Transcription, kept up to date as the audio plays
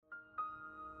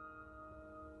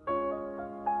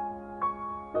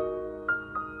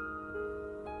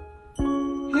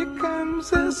comes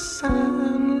the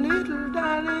sun, little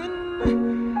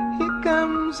darling. Here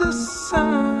comes the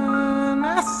sun.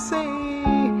 I say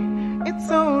it's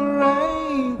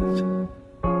alright.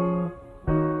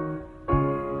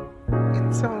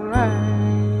 It's alright.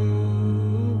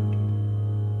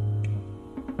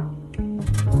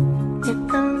 Here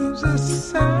comes the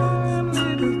sun,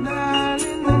 little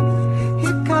darling.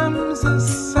 Here comes the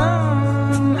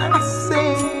sun. I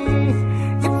say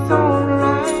it's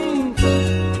alright.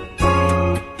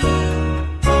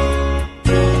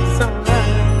 It's alright.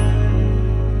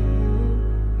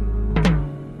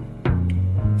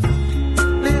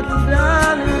 Little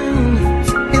darling,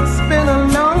 it's been a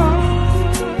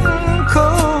long,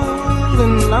 cold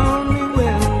and lonely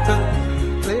winter.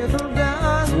 Little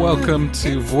darling. Welcome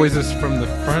to Voices from the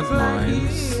Front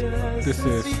Lines. This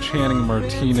is Channing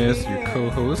Martinez, your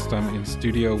co-host. I'm in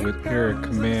studio with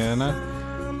Eric Mann.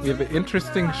 We have an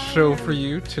interesting show for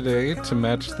you today to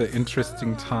match the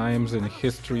interesting times in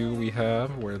history we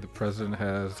have where the president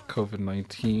has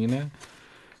COVID-19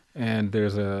 and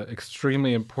there's an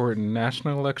extremely important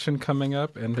national election coming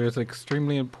up and there's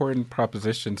extremely important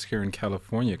propositions here in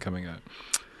California coming up.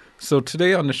 So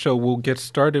today on the show, we'll get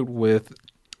started with,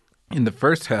 in the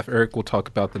first half, Eric will talk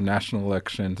about the national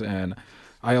elections, and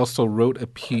I also wrote a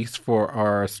piece for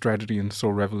our Strategy and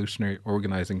Soul Revolutionary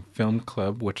Organizing Film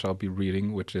Club, which I'll be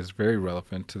reading, which is very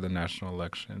relevant to the national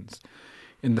elections.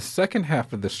 In the second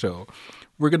half of the show,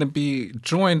 we're going to be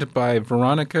joined by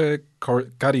Veronica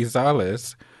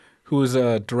Carrizales, who is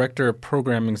a director of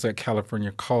programming at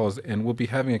California Calls, and we'll be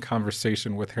having a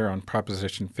conversation with her on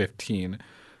Proposition 15,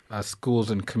 Schools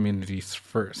and Communities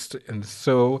First. And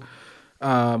so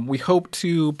we hope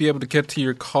to be able to get to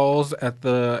your calls at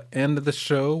the end of the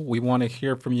show. We want to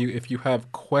hear from you if you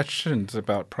have questions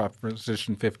about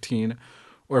Proposition 15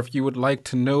 or if you would like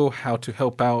to know how to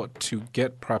help out to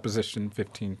get Proposition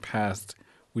 15 passed.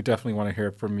 We definitely want to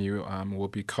hear from you. We'll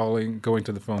be going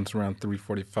to the phones around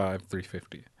 3:45,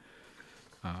 3:50.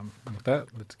 With that,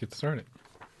 let's get started.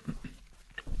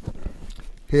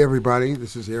 Hey, everybody.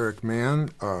 This is Eric Mann.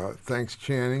 Thanks,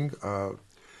 Channing.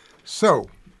 So,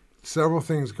 several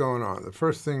things going on. The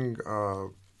first thing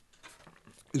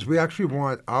is we actually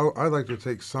I'd like to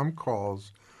take some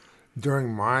calls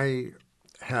during my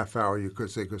half hour, you could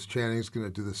say, because Channing's going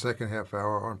to do the second half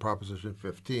hour on Proposition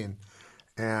 15.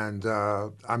 And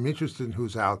I'm interested in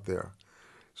who's out there.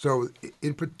 So,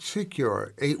 in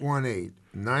particular,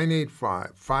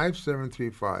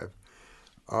 818-985-5735.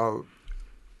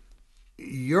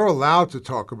 You're allowed to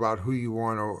talk about who you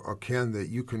want or candidate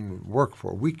you can work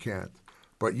for. We can't,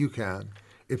 but you can.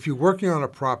 If you're working on a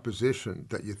proposition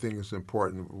that you think is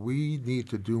important, we need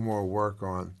to do more work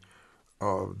on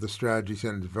the strategies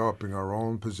and developing our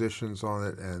own positions on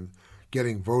it and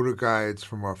getting voter guides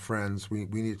from our friends. We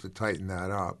need to tighten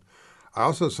that up. I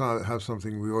also have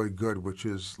something really good, which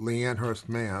is Leanne Hurst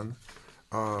Mann,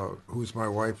 who's my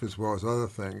wife as well as other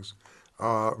things,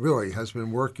 really has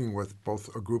been working with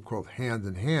both a group called Hand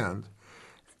in Hand,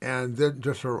 and then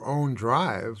just her own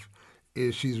drive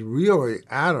is she's really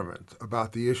adamant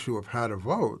about the issue of how to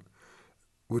vote,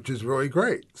 which is really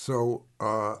great. So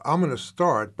I'm going to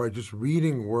start by just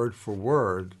reading word for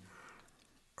word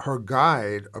her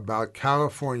guide about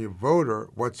California voter,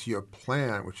 what's your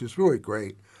plan, which is really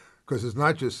great because it's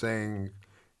not just saying,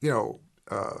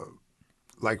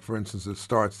 like for instance, it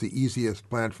starts the easiest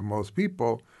plan for most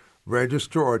people,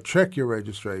 register or check your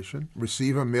registration,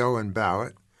 receive a mail-in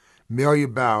ballot, mail your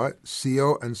ballot,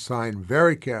 seal and sign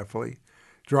very carefully,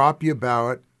 drop your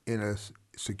ballot in a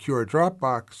secure drop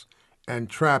box, and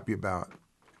track your ballot.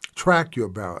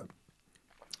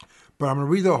 But I'm going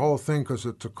to read the whole thing because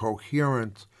it's a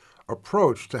coherent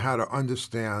approach to how to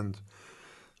understand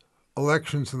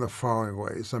elections in the following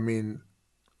ways. I mean,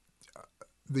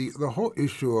 the whole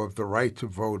issue of the right to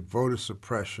vote, voter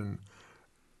suppression,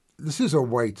 this is a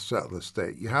white settler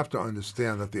state. You have to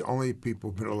understand that the only people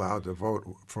who've been allowed to vote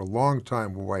for a long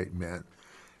time were white men.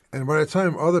 And by the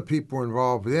time other people were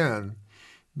involved in,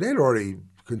 they'd already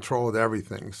controlled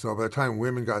everything. So by the time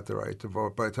women got the right to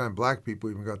vote, by the time black people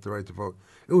even got the right to vote,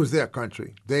 it was their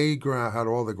country. They had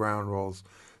all the ground rules.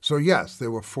 So yes, they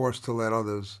were forced to let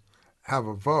others have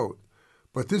a vote.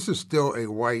 But this is still a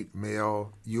white,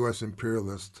 male, U.S.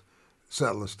 imperialist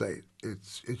settler state.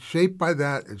 It's shaped by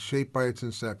that. It's shaped by its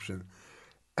inception.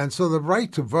 And so the right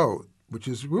to vote, which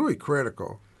is really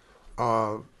critical,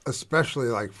 especially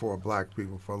like for black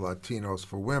people, for Latinos,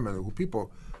 for women, who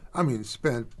people,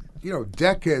 spent,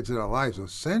 decades of their lives or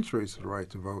centuries for the right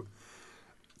to vote.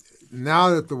 Now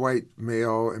that the white,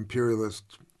 male,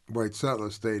 imperialist, white settler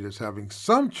state is having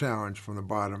some challenge from the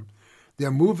bottom,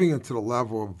 they're moving into the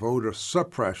level of voter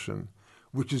suppression,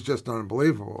 which is just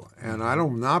unbelievable. And I do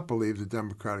not believe the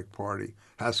Democratic Party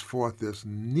has fought this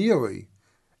nearly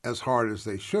as hard as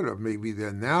they should have. Maybe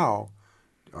they're now,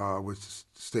 with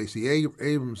Stacey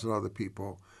Abrams and other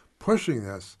people, pushing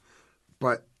this.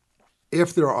 But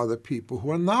if there are other people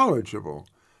who are knowledgeable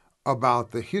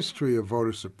about the history of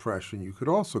voter suppression, you could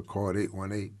also call it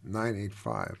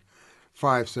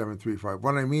 818-985-5735.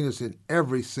 What I mean is in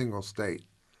every single state,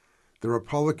 the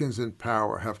Republicans in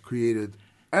power have created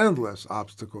endless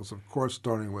obstacles, of course,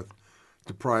 starting with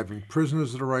depriving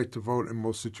prisoners of the right to vote in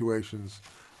most situations.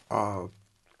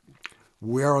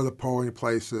 Where are the polling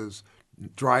places?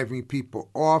 Driving people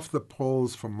off the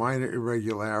polls for minor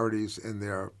irregularities in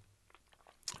their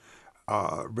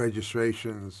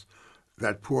registrations.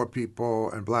 That poor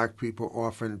people and black people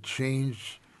often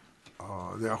change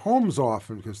their homes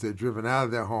often because they're driven out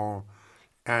of their home,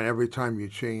 and every time you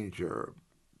change your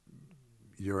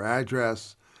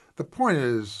address. The point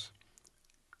is,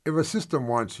 if a system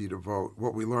wants you to vote,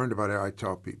 what we learned about it, I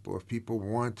tell people, if people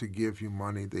want to give you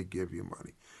money, they give you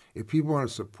money. If people want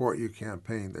to support your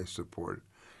campaign, they support it.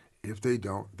 If they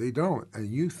don't, they don't. And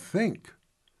you think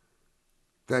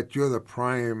that you're the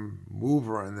prime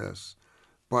mover in this,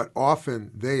 but often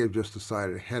they have just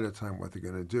decided ahead of time what they're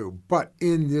going to do. But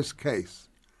in this case,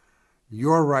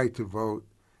 your right to vote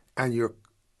and your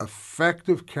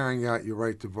effective carrying out your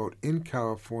right to vote in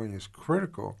California is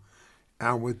critical.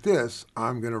 And with this,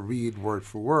 I'm going to read word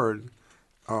for word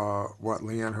what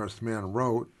Leanne Hurst Mann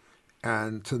wrote.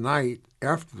 And tonight,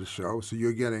 after the show, so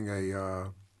you're getting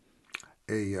a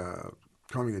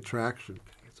coming attraction.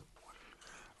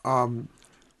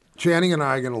 Channing and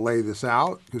I are going to lay this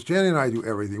out, because Channing and I do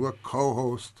everything. We're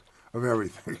co-hosts of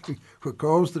everything. We're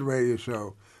co-hosts of the radio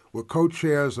show. We're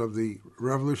co-chairs of the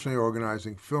Revolutionary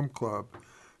Organizing Film Club.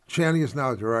 Channing is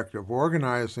now director of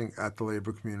organizing at the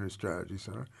Labor Community Strategy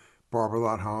Center. Barbara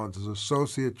Lott Hollins is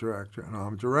associate director, and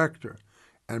I'm director.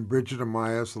 And Bridget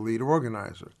Amaya is the lead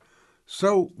organizer.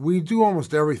 So we do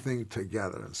almost everything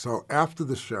together. So after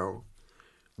the show,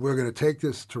 we're going to take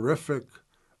this terrific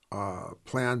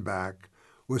plan back.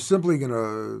 We're simply going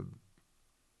to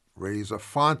raise a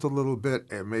font a little bit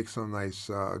and make some nice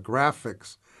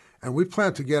graphics. And we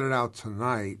plan to get it out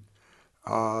tonight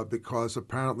because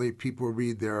apparently people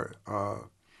read their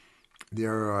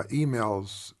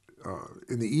emails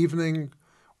in the evening,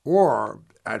 or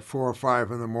at 4 or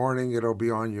 5 in the morning, it'll be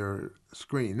on your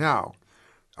screen. Now,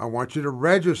 I want you to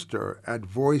register at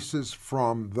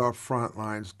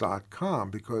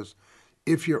voicesfromthefrontlines.com, because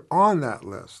if you're on that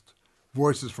list,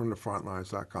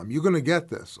 voicesfromthefrontlines.com, you're going to get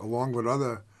this along with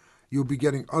you'll be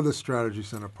getting other Strategy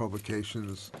Center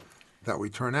publications that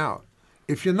we turn out.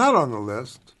 If you're not on the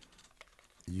list,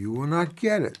 you will not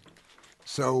get it.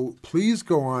 So please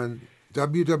go on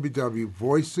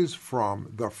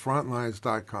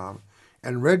www.voicesfromthefrontlines.com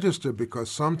and register,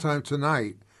 because sometime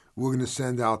tonight we're going to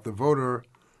send out the voter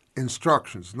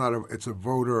instructions. It's a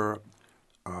voter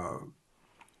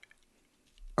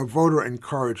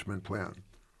encouragement plan.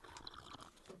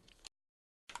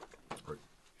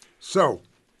 So,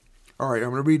 all right,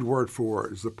 I'm going to read word for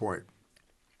word is the point.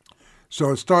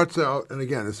 So it starts out, and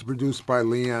again, this is produced by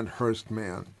Leanne Hurst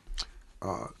Mann.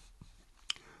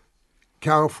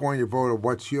 California voter,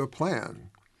 what's your plan?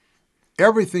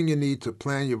 Everything you need to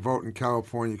plan your vote in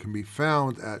California can be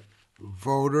found at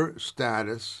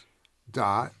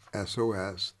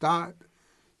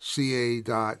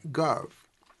voterstatus.sos.ca.gov.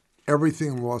 Everything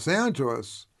in Los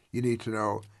Angeles you need to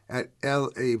know at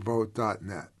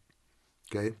lavote.net.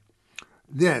 Okay?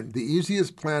 Then, the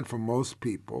easiest plan for most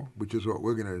people, which is what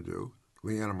we're going to do,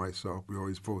 Leanne and myself, we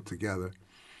always vote together,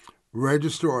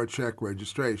 register or check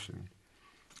registration,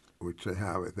 which I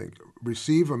have, I think.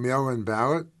 Receive a mail-in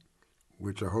ballot,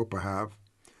 which I hope I have.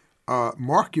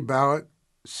 Mark your ballot,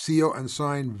 seal, and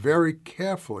sign very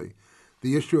carefully.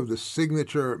 The issue of the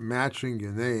signature matching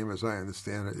your name, as I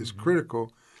understand it, is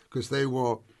critical, because they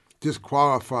will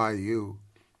disqualify you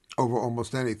over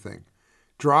almost anything.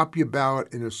 Drop your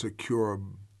ballot in a secure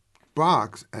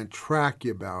box and track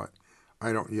your ballot.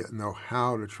 I don't yet know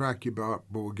how to track your ballot,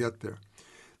 but we'll get there.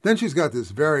 Then she's got this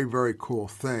very, very cool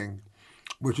thing,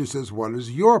 which it says, what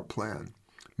is your plan?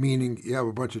 Meaning you have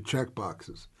a bunch of check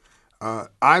boxes.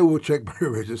 I will check my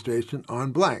registration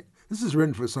on blank. This is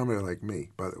written for somebody like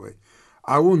me, by the way.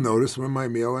 I will notice when my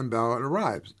mail-in ballot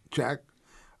arrives. Check.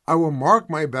 I will mark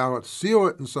my ballot, seal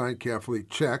it, and sign carefully.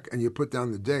 Check, and you put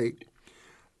down the date.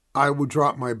 I will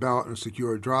drop my ballot in a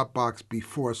secure drop box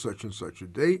before such and such a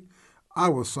date. I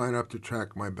will sign up to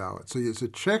track my ballot. So it's a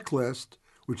checklist,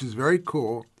 which is very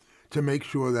cool, to make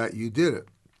sure that you did it.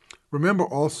 Remember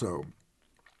also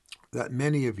that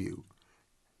many of you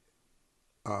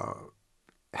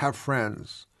have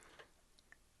friends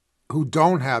who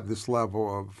don't have this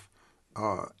level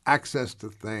of access to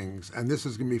things, and this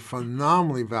is going to be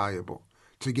phenomenally valuable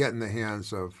to get in the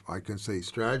hands of, I can say,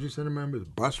 strategy center members,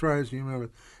 bus riders, union members,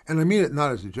 and I mean it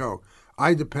not as a joke.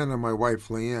 I depend on my wife,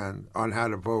 Leanne, on how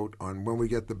to vote, on when we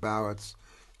get the ballots.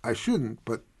 I shouldn't,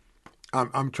 but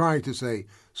I'm trying to say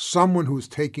someone who's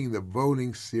taking the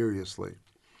voting seriously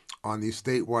on these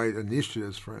statewide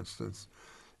initiatives, for instance,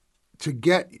 to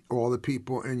get all the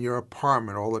people in your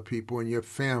apartment, all the people in your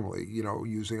family,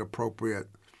 using appropriate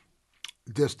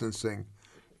distancing,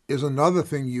 is another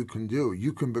thing you can do.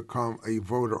 You can become a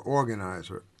voter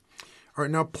organizer. All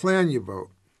right, now plan your vote.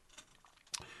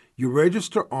 You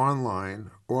register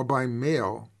online or by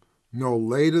mail no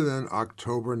later than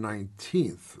October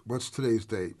 19th. What's today's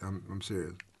date? I'm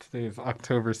serious. Today is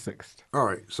October 6th. All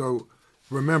right, so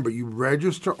remember, you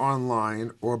register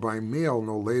online or by mail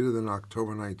no later than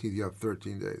October 19th. You have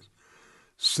 13 days.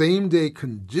 Same-day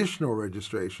conditional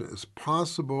registration is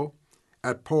possible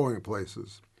at polling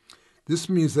places. This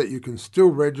means that you can still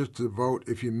register to vote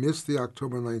if you miss the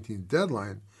October 19th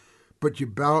deadline, but your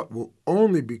ballot will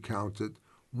only be counted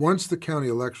once the county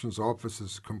elections office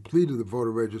has completed the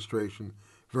voter registration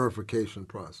verification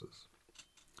process.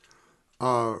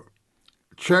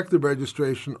 Check the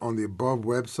registration on the above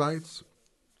websites.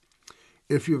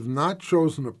 If you have not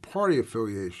chosen a party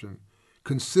affiliation,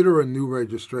 consider a new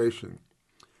registration.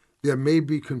 There may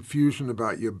be confusion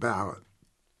about your ballot.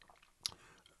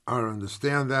 I don't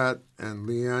understand that, and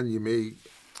Leanne, you may.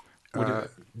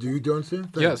 Do you understand?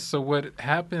 Yes. So what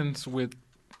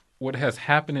has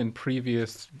happened in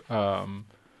previous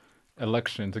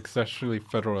elections, especially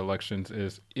federal elections,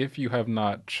 is if you have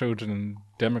not chosen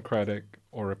Democratic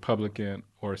or Republican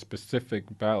or a specific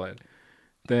ballot,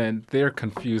 then they're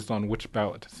confused on which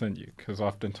ballot to send you, because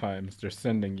oftentimes they're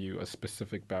sending you a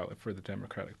specific ballot for the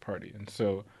Democratic Party. And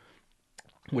so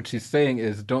what she's saying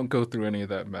is don't go through any of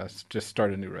that mess. Just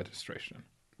start a new registration.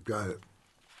 Got it.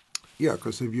 Yeah,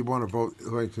 because if you want to vote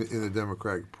like in the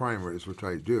Democratic primaries, which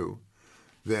I do,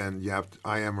 then you have to,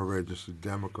 I am a registered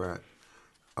Democrat,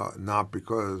 not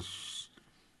because,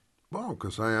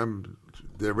 because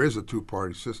there is a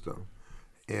two-party system,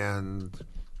 and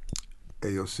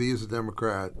AOC is a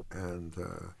Democrat, and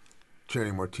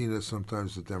Channing Martinez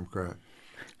sometimes is a Democrat,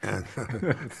 and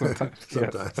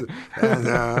sometimes, and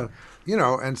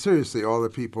and seriously, all the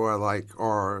people I like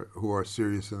who are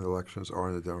serious in the elections are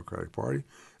in the Democratic Party,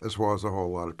 as well as a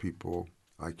whole lot of people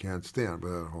I can't stand, but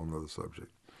that's a whole other subject.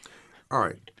 All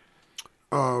right.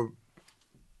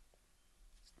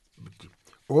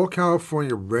 All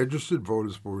California registered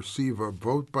voters will receive a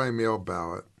vote-by-mail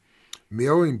ballot.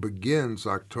 Mailing begins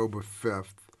October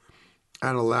 5th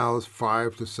and allows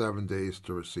 5 to 7 days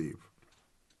to receive.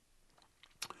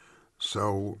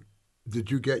 So, did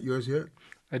you get yours yet?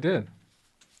 I did.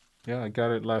 Yeah, I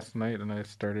got it last night, and I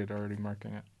started already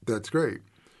marking it. That's great.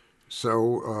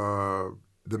 So,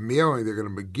 the mailing, they're going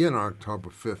to begin October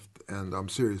 5th, and I'm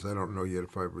serious, I don't know yet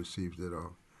if I've received it.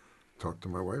 I'll talk to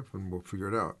my wife, and we'll figure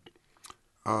it out.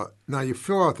 Now, you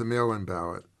fill out the mail-in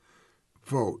ballot.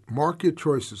 Vote. Mark your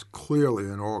choices clearly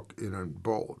in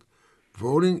bold.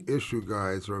 Voting issue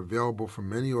guides are available from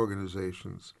many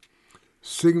organizations.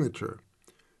 Signature.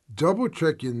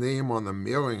 Double-check your name on the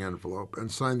mailing envelope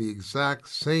and sign the exact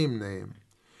same name.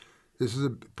 This is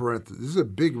a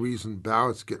big reason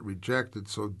ballots get rejected,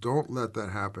 so don't let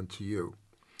that happen to you.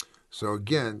 So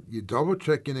again, you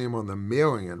double-check your name on the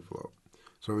mailing envelope.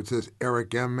 So if it says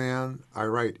Eric M. Mann, I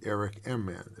write Eric M.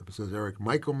 Mann. If it says Eric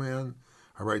Michael Mann,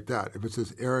 I write that. If it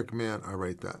says Eric Mann, I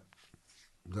write that.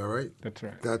 Is that right? That's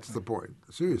right. That's the point.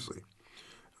 Seriously.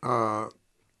 And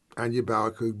your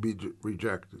ballot could be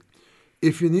rejected.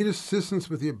 If you need assistance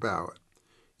with your ballot,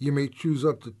 you may choose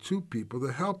up to 2 people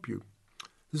to help you.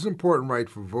 This is an important right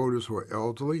for voters who are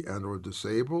elderly and or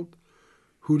disabled.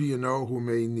 Who do you know who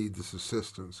may need this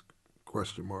assistance? ?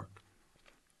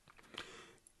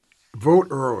 Vote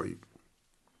early.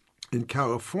 In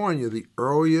California, the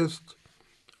earliest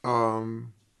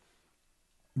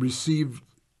received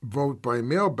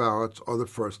vote-by-mail ballots are the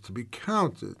first to be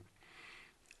counted.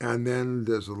 And then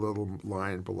there's a little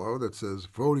line below that says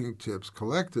voting tips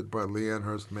collected by Leanne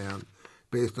Hurst Mann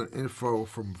based on info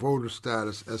from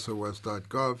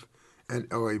voterstatus.sos.gov and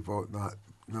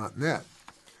lavote.net.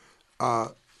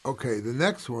 Okay, the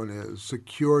next one is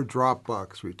secure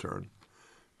Dropbox return.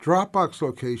 Dropbox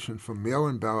location for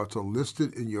mail-in ballots are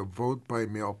listed in your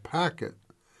vote-by-mail packet.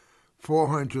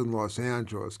 400 in Los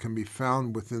Angeles can be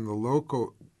found within the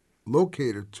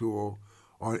locator tool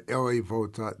on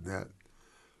lavote.net.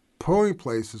 Polling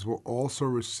places will also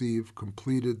receive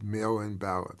completed mail-in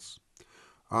ballots.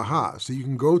 Aha. So you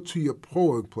can go to your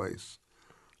polling place,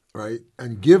 right,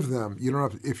 and give them. You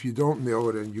don't have. If you don't mail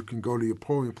it in, you can go to your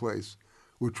polling place,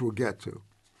 which we'll get to.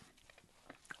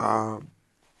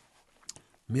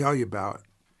 Mail your ballot.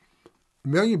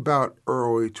 Mail your ballot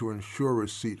early to ensure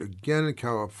receipt. Again, in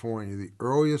California, the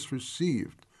earliest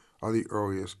received are the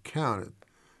earliest counted.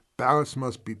 Ballots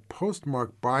must be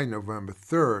postmarked by November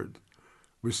 3rd,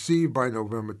 received by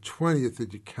November 20th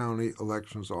at your county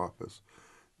elections office.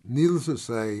 Needless to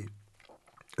say,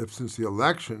 since the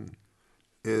election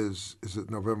is it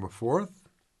November 4th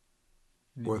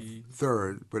or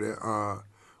 3rd, but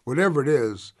whatever it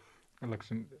is,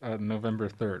 Election November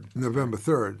 3rd. November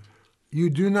 3rd, you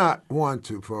do not want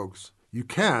to, folks. You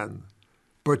can,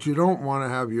 but you don't want to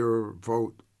have your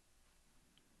vote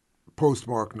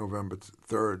postmarked November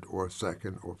 3rd or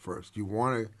 2nd or 1st. You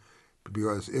want to,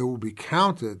 because it will be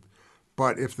counted,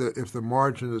 but if the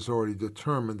margin is already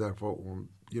determined, that vote will,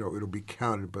 it'll be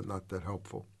counted, but not that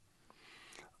helpful.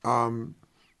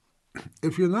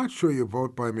 If you're not sure your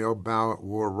vote by mail ballot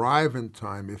will arrive in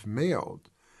time if mailed,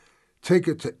 take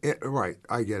it to, right,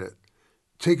 I get it.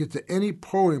 Take it to any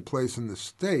polling place in the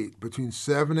state between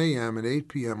 7 a.m. and 8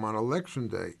 p.m. on Election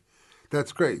Day.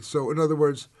 That's great. So, in other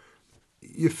words,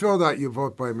 you filled out your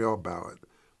vote by mail ballot,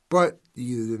 but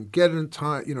you didn't get it in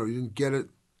time, you didn't get it,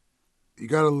 you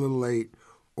got a little late,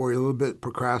 or you're a little bit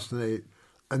procrastinate,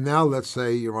 and now let's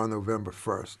say you're on November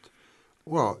 1st.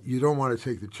 Well, you don't want to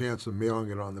take the chance of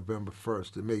mailing it on November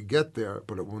 1st. It may get there,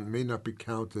 but it may not be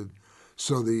counted.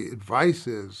 So the advice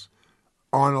is,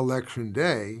 on Election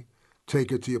Day,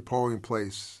 take it to your polling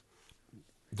place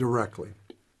directly,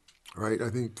 right? I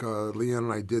think Leanne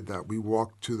and I did that. We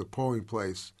walked to the polling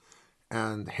place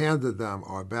and handed them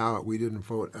our ballot. We didn't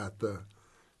vote at the,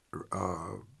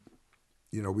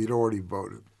 we'd already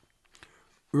voted.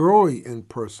 Early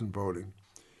in-person voting.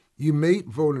 You may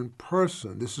vote in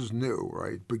person, this is new,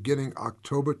 right, beginning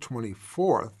October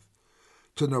 24th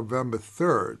to November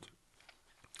 3rd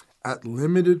at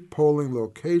limited polling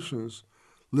locations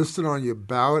listed on your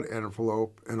ballot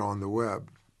envelope and on the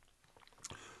web.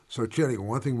 So, Channing,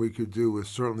 one thing we could do is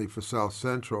certainly for South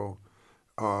Central,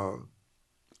 in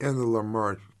the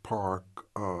Leimert Park,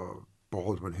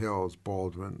 Baldwin Hills,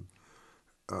 Baldwin,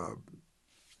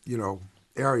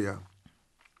 area,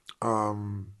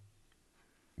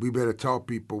 we better tell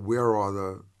people where are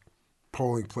the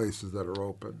polling places that are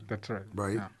open. That's right.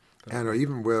 Right? Yeah, or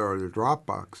even where are the drop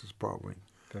boxes, probably.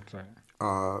 That's right.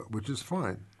 Which is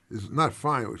fine. It's not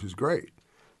fine, which is great.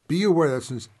 Be aware that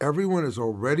since everyone has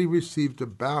already received a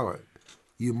ballot,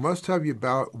 you must have your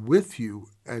ballot with you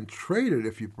and trade it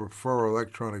if you prefer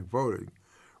electronic voting.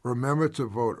 Remember to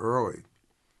vote early.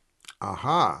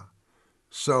 Aha.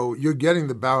 So you're getting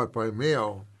the ballot by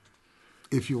mail.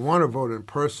 If you want to vote in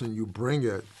person, you bring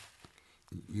it,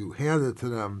 you hand it to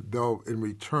them. In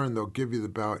return, they'll give you the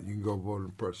ballot and you can go vote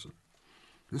in person.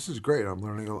 This is great.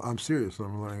 I'm serious.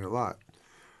 I'm learning a lot.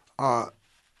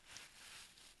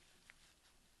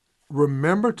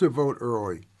 Remember to vote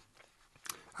early.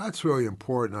 That's really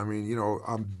important. I mean,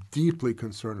 I'm deeply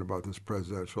concerned about this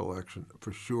presidential election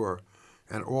for sure,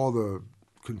 and all the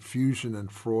confusion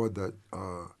and fraud that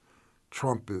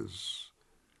Trump is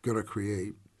going to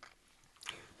create.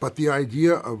 But the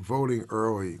idea of voting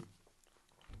early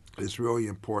is really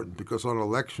important because on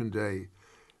Election Day,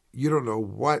 you don't know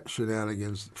what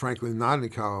shenanigans, frankly, not in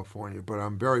California, but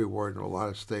I'm very worried in a lot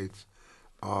of states,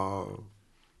 what's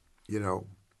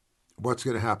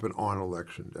going to happen on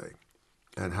Election Day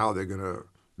and how they're going to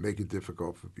make it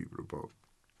difficult for people to vote.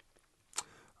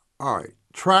 All right,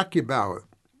 track your ballot.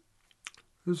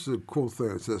 This is a cool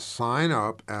thing. It says sign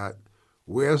up at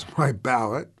Where's My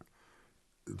Ballot?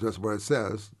 That's what it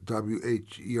says,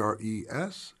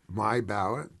 WHERES, My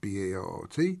Ballot,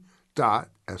 BALOT,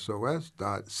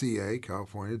 .sos.ca,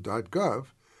 California.gov,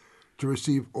 to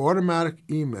receive automatic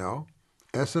email,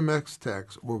 SMS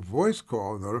text, or voice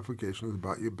call notifications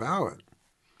about your ballot.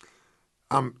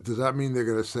 Does that mean they're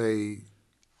going to say,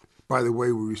 by the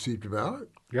way, we received your ballot?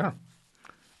 Yeah.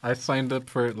 I signed up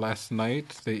for it last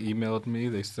night. They emailed me.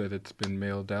 They said it's been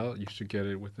mailed out. You should get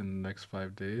it within the next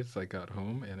 5 days. I got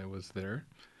home, and it was there.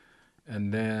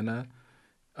 And then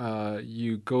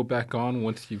you go back on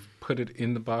once you've put it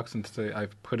in the box and say,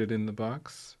 I've put it in the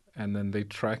box. And then they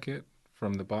track it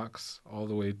from the box all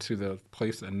the way to the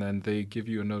place. And then they give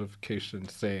you a notification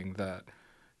saying that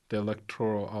the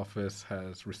electoral office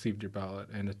has received your ballot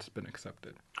and it's been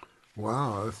accepted.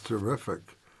 Wow, that's terrific.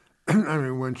 I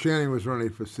mean, when Channing was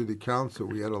running for city council,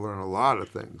 we had to learn a lot of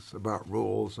things about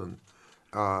rules, and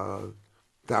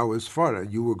that was fun.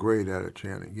 And you were great at it,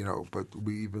 Channing, but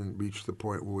we even reached the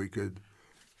point where we could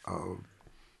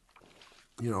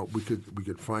we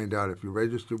could find out if you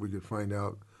registered. We could find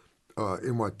out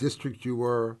in what district you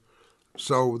were.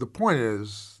 So the point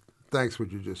is, thanks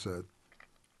what you just said.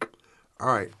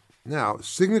 All right, now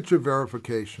signature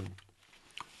verification.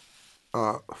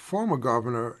 Former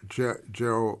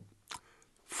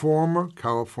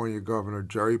California Governor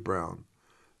Jerry Brown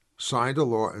signed a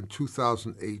law in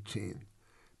 2018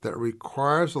 that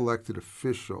requires election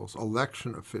officials,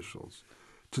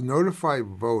 to notify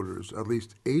voters at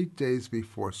least 8 days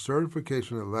before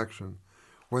certification of the election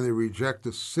when they reject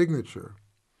a signature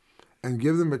and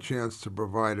give them a chance to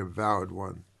provide a valid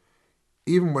one.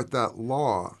 Even with that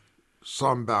law,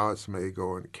 some ballots may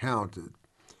go uncounted.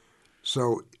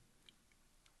 So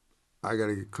I got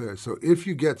to get clear. So if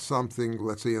you get something,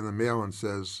 let's say in the mail, and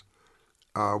says,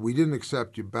 we didn't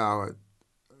accept your ballot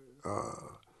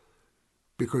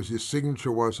because your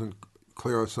signature wasn't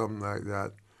clear or something like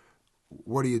that,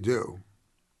 what do you do?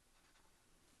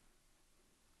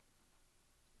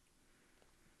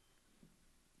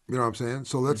 You know what I'm saying?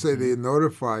 So let's say they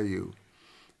notify you.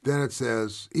 Then it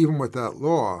says, even with that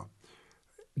law,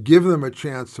 give them a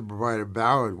chance to provide a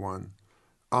valid one.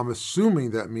 I'm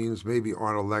assuming that means maybe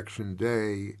on election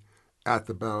day at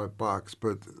the ballot box,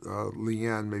 but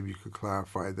Leanne, maybe you could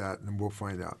clarify that, and we'll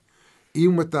find out.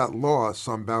 Even with that law,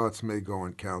 some ballots may go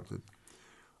uncounted.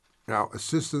 Now,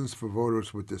 assistance for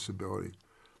voters with disability.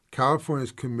 California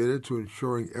is committed to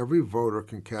ensuring every voter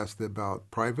can cast their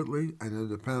ballot privately and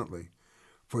independently.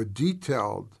 For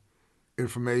detailed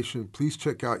information, please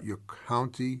check out your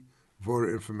county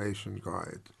voter information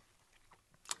guide.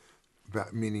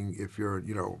 That meaning if you're,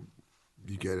 you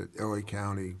get it, LA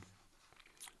County,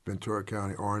 Ventura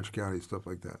County, Orange County, stuff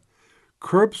like that.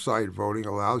 Curbside voting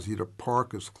allows you to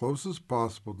park as close as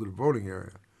possible to the voting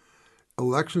area.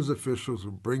 Elections officials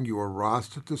will bring you a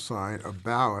roster to sign, a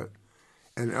ballot,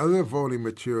 and other voting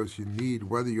materials you need,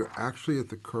 whether you're actually at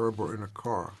the curb or in a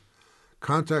car.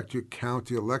 Contact your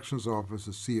county elections office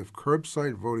to see if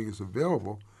curbside voting is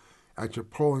available at your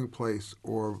polling place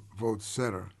or vote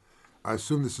center. I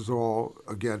assume this is all,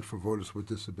 again, for voters with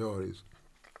disabilities.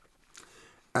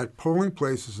 At polling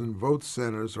places and vote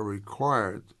centers are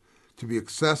required to be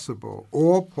accessible.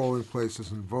 All polling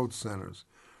places and vote centers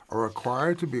are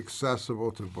required to be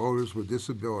accessible to voters with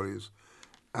disabilities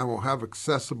and will have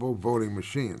accessible voting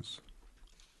machines.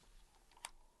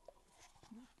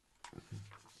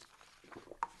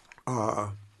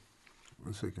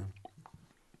 One second.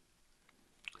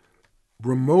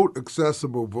 Remote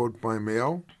accessible vote by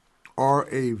mail,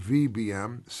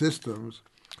 RAVBM systems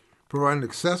provide an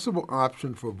accessible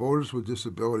option for voters with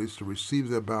disabilities to receive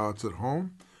their ballots at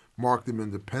home, mark them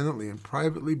independently and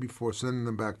privately before sending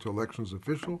them back to elections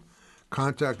official.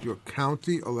 Contact your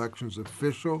county elections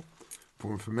official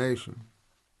for information.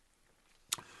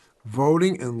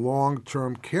 Voting in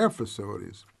long-term care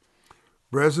facilities.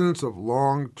 Residents of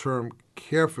long-term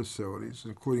care facilities,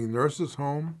 including nurses'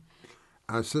 home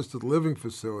and assisted living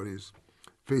facilities,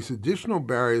 face additional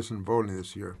barriers in voting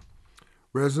this year.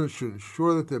 Residents should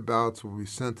ensure that their ballots will be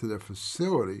sent to their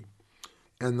facility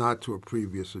and not to a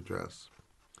previous address.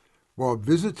 While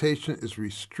visitation is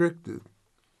restricted,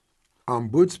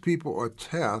 ombudspeople are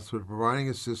tasked with providing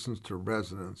assistance to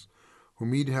residents who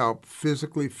need help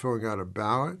physically filling out a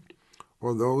ballot,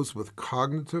 or those with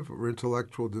cognitive or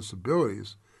intellectual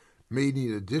disabilities may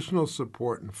need additional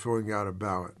support in filling out a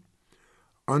ballot.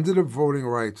 Under the Voting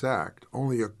Rights Act,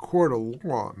 only a court of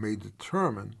law may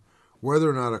determine whether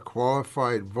or not a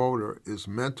qualified voter is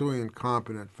mentally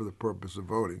incompetent for the purpose of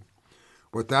voting.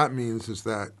 What that means is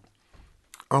that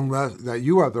unless that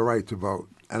you have the right to vote,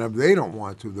 and if they don't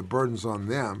want to, the burden's on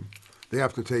them. They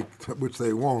have to take, which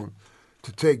they won't,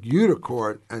 to take you to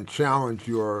court and challenge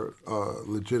your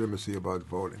legitimacy about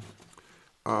voting.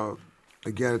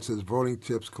 Again, it says voting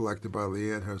tips collected by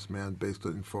Leanne Hurstman based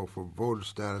on info for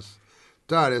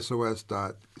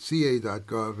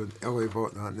voterstatus.sos.ca.gov and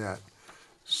lavote.net.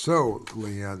 So,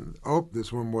 Leanne,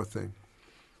 there's one more thing.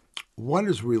 What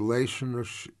is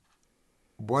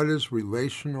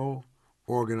relational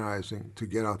organizing to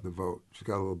get out the vote? She's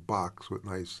got a little box with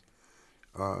nice,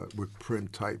 with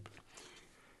print type.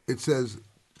 It says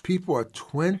people are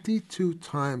 22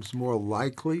 times more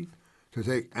likely to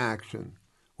take action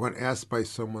when asked by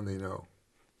someone they know.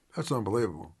 That's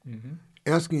unbelievable. Mm-hmm.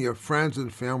 Asking your friends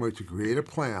and family to create a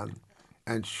plan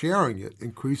and sharing it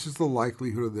increases the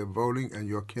likelihood of their voting and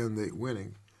your candidate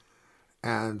winning.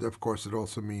 And, of course, it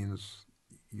also means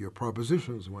your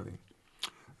proposition is winning.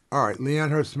 All right,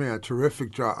 Leanne Hurstman,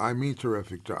 terrific job. I mean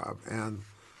terrific job. And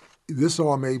this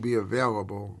all may be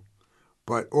available,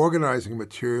 but organizing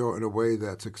material in a way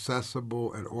that's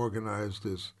accessible and organized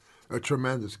is a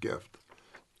tremendous gift.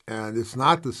 And it's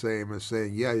not the same as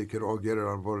saying, yeah, you could all get it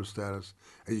on voter status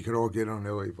and you could all get it on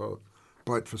early vote.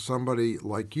 But for somebody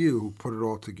like you who put it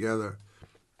all together,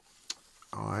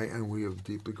 I and we are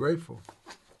deeply grateful.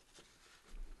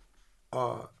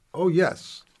 Oh,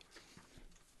 yes.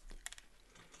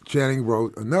 Channing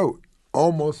wrote a note.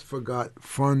 Almost forgot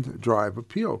fund drive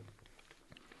appeal.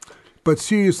 But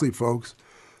seriously, folks,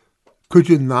 could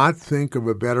you not think of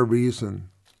a better reason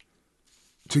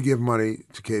to give money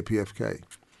to KPFK?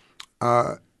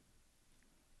 I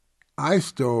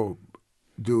still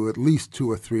do at least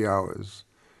 2 or 3 hours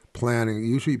planning.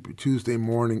 Usually Tuesday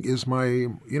morning is my,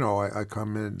 I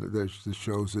come in, there's the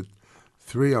shows at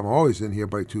 3. I'm always in here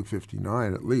by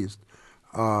 2:59 at least.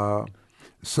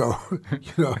 So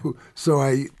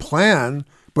I plan,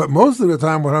 but most of the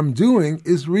time what I'm doing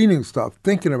is reading stuff,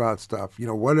 thinking about stuff.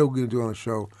 What are we going to do on the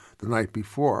show the night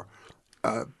before?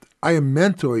 I am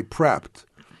mentally prepped.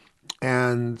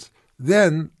 And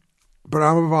then, but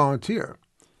I'm a volunteer.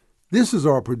 This is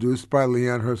all produced by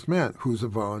Leanne Hurst-Mann, who's a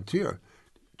volunteer.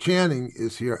 Channing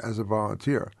is here as a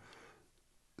volunteer.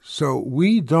 So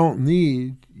we don't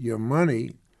need your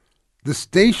money. The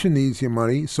station needs your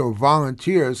money so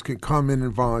volunteers can come in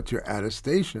and volunteer at a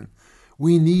station.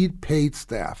 We need paid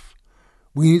staff.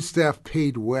 We need staff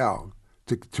paid well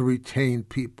to retain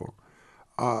people.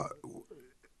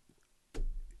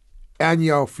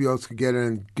 Anielle Fields could get in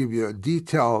and give you a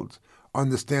detailed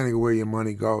understanding of where your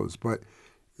money goes. But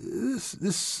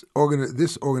this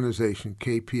organization,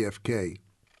 KPFK,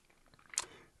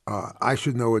 I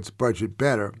should know its budget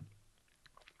better.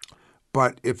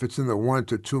 But if it's in the $1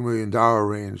 to $2 million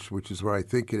range, which is what I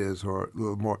think it is, or a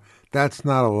little more, that's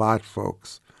not a lot,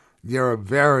 folks. There are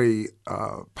very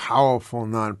powerful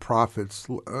nonprofits,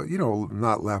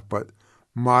 not left, but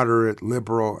moderate,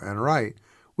 liberal, and right,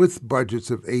 with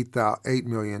budgets of $8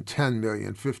 million, $10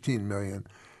 million, $15 million.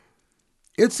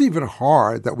 It's even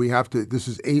hard that we have to, this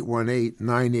is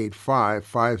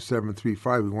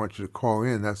 818-985-5735. We want you to call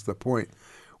in. That's the point.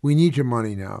 We need your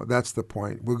money now. That's the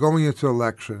point. We're going into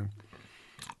election.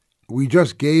 We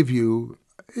just gave you,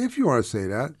 if you want to say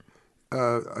that,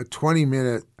 a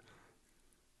 20-minute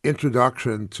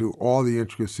introduction to all the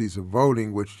intricacies of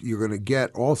voting, which you're going to get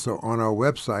also on our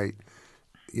website,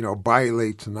 by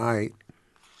late tonight.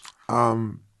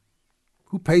 Who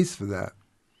pays for that?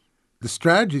 The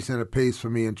Strategy Center pays for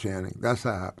me and Channing. That's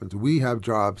how it happens. We have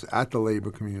jobs at the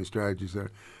Labor Community Strategy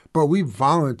Center, but we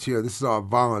volunteer. This is our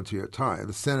volunteer time.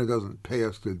 The center doesn't pay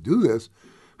us to do this.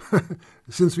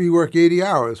 Since we work 80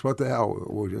 hours, what the hell?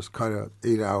 We'll just cut out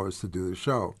 8 hours to do the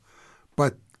show.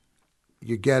 But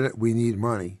you get it. We need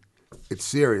money. It's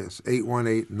serious.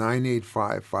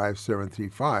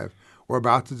 818-985-5735. We're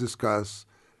about to discuss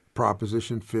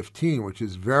Proposition 15, which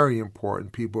is very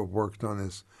important. People have worked on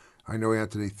this. I know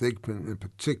Anthony Thigpen in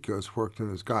particular has worked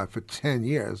on this guy for 10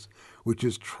 years, which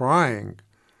is trying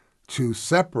to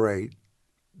separate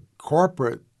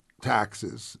corporate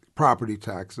taxes, property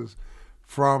taxes,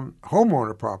 from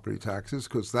homeowner property taxes,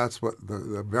 because that's what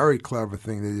the very clever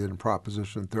thing they did in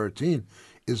Proposition 13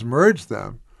 is merge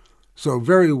them. So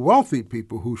very wealthy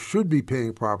people who should be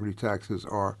paying property taxes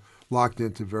are locked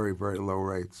into very, very low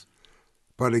rates.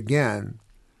 But again,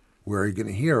 where are you going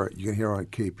to hear it? You're going to hear it on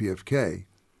KPFK,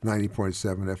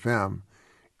 90.7 FM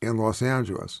in Los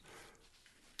Angeles.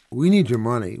 We need your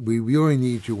money. We really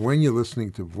need you when you're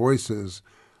listening to Voices.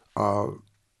 You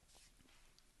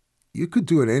could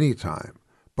do it any time.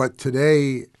 But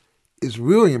today is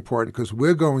really important because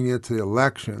we're going into the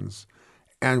elections.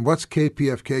 And what's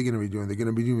KPFK going to be doing? They're going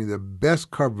to be doing the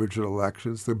best coverage of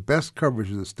elections, the best coverage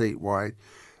of the statewide.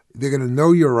 They're going to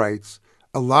know your rights.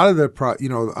 A lot of the,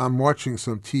 I'm watching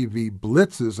some TV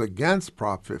blitzes against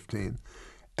Prop 15,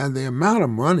 and the amount of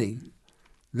money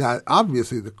that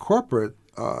obviously the corporate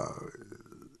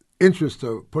interest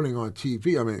of putting on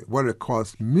TV, what it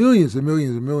costs, millions and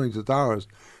millions and millions of dollars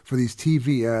for these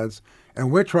TV ads, and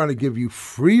we're trying to give you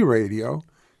free radio,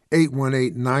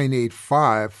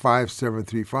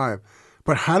 818-985-5735.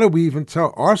 But how do we even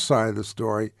tell our side of the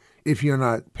story if you're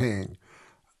not paying?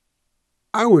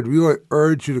 I would really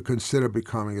urge you to consider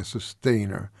becoming a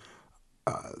sustainer.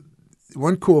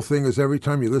 One cool thing is every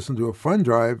time you listen to a fund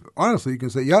drive, honestly, you can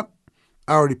say, yep,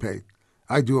 I already paid.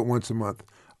 I do it once a month.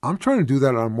 I'm trying to do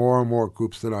that on more and more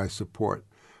groups that I support.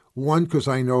 One, because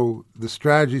I know the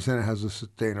Strategy Center has a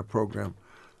sustainer program,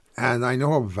 and I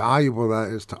know how valuable that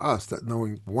is to us, that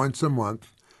knowing once a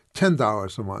month,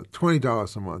 $10 a month,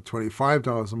 $20 a month,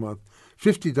 $25 a month,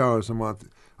 $50 a month,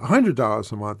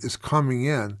 $100 a month is coming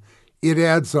in. It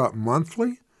adds up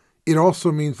monthly. It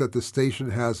also means that the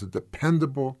station has a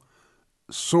dependable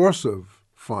source of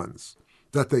funds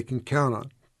that they can count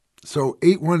on. So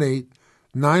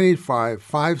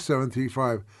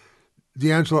 985-5735.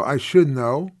 D'Angelo, I should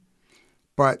know,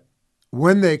 but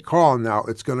when they call now,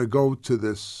 it's going to go to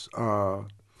this,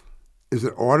 is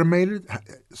it automated?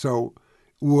 So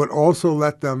will it also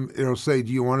let them, it'll say,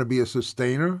 do you want to be a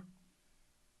sustainer?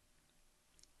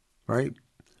 Right?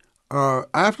 I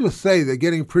have to say, they're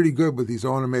getting pretty good with these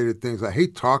automated things. I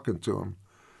hate talking to them,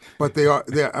 but they are,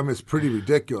 I mean, it's pretty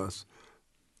ridiculous.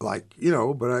 Like,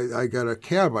 but I got a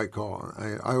cab I call.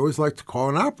 I always like to call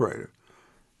an operator.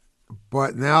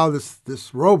 But now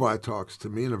this robot talks to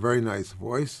me in a very nice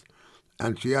voice,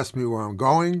 and she asks me where I'm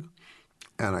going,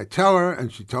 and I tell her, and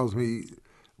she tells me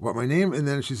what my name, and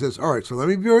then she says, all right, so let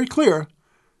me be very clear.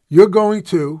 You're going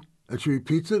to, and she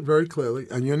repeats it very clearly,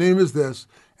 and your name is this,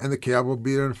 and the cab will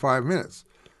be there in 5 minutes.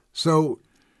 So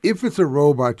if it's a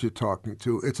robot you're talking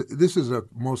to, this is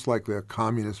most likely a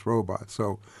communist robot.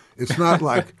 So it's not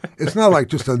like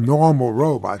just a normal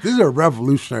robot. This is a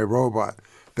revolutionary robot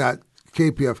that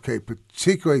KPFK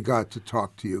particularly got to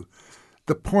talk to you.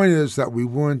 The point is that we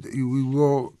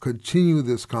will continue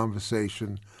this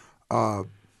conversation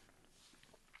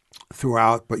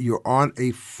throughout, but you're on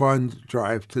a fund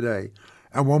drive today.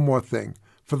 And one more thing.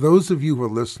 For those of you who are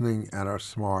listening and are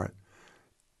smart,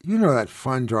 you know that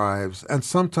fund drives, and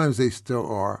sometimes they still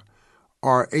are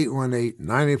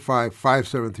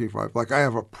 818-985-5735. Like I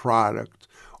have a product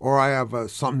or I have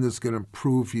something that's going to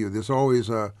improve you. There's always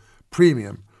a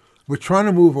premium. We're trying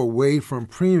to move away from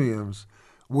premiums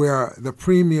where the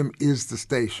premium is the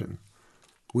station.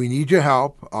 We need your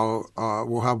help.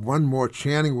 We'll have one more.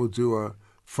 Channing will do a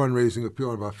fundraising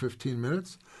appeal in about 15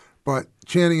 minutes. But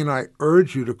Channing and I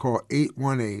urge you to call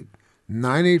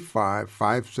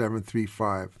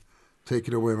 818-985-5735. Take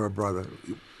it away, my brother.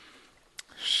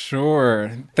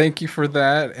 Sure. Thank you for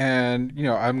that. And,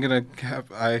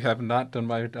 I have not done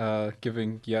my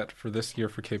giving yet for this year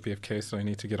for KPFK, so I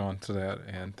need to get on to that.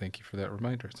 And thank you for that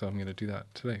reminder. So I'm going to do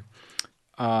that today.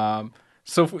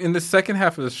 So in the second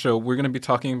half of the show, we're going to be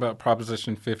talking about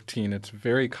Proposition 15. It's a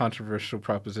very controversial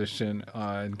proposition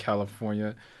in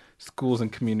California, schools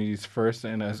and communities first.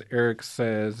 And as Eric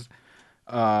says,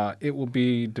 it will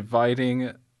be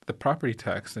dividing the property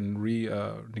tax and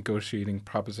renegotiating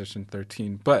Proposition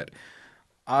 13. But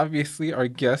obviously, our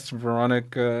guest,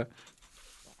 Veronica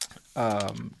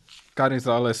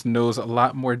Gonzalez, knows a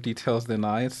lot more details than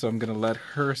I, so I'm going to let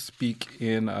her speak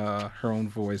in her own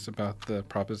voice about the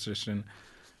proposition.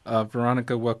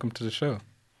 Veronica, welcome to the show.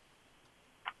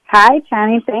 Hi,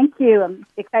 Channing. Thank you. I'm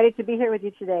excited to be here with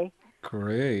you today.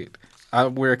 Great.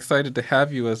 We're excited to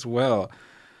have you as well.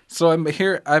 So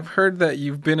I've heard that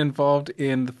you've been involved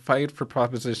in the fight for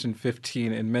Proposition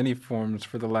 15 in many forms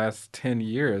for the last 10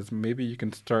 years. Maybe you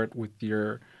can start with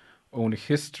your own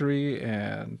history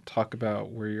and talk about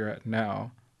where you're at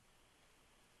now.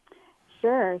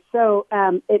 Sure. So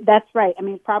that's right. I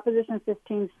mean, Proposition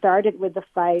 15 started with the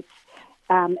fight,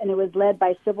 and it was led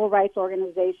by civil rights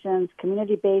organizations,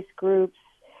 community-based groups,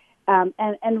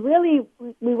 and really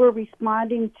we were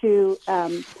responding to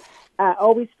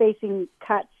always facing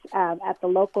cuts at the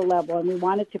local level, and we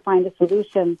wanted to find a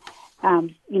solution,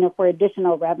 for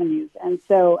additional revenues. And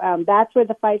so that's where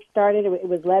the fight started. It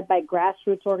was led by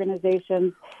grassroots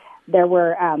organizations. There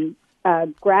were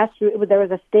there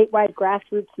was a statewide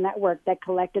grassroots network that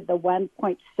collected the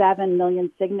 1.7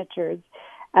 million signatures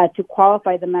to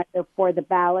qualify the measure for the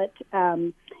ballot.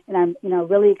 And I'm,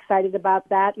 really excited about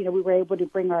that. We were able to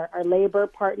bring our labor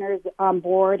partners on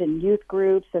board and youth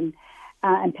groups and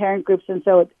parent groups. And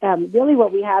so really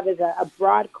what we have is a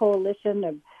broad coalition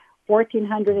of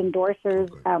 1,400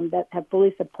 endorsers that have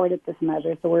fully supported this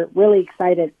measure. So we're really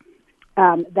excited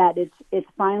that it's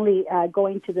finally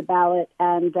going to the ballot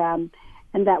and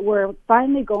that we're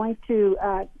finally going to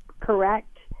correct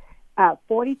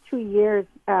 42 years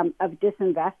of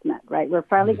disinvestment, right? We're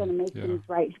finally going to make things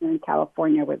right here in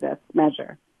California with this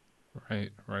measure.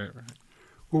 Right.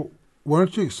 Well, why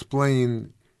don't you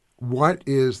explain what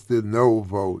is the no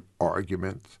vote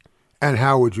argument and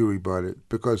how would you rebut it?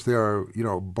 Because they're,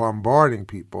 bombarding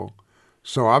people.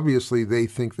 So obviously they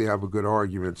think they have a good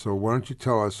argument. So why don't you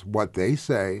tell us what they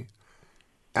say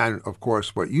and, of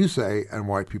course, what you say and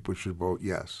why people should vote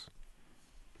yes?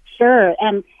 Sure.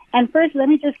 And first, let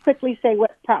me just quickly say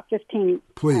what Prop 15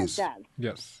 Please. does.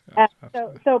 Yes.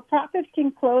 So Prop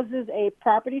 15 closes a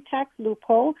property tax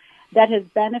loophole that has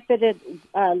benefited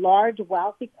large,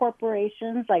 wealthy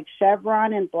corporations like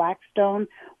Chevron and Blackstone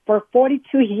for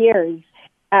 42 years.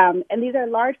 And these are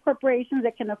large corporations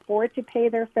that can afford to pay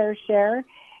their fair share.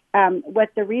 What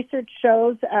the research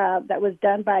shows that was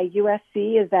done by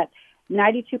USC is that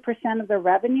 92% of the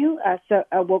revenue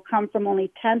will come from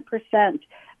only 10%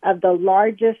 of the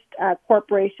largest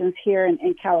corporations here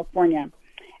in California.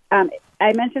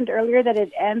 I mentioned earlier that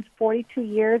it ends 42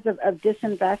 years of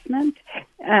disinvestment,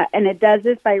 and it does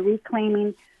this by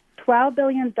reclaiming $12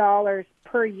 billion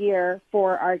per year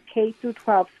for our K through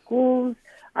 12 schools,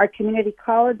 our community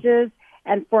colleges,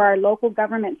 and for our local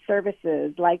government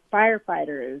services like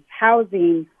firefighters,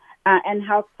 housing, and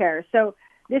healthcare. So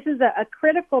this is a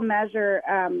critical measure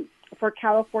for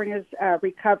California's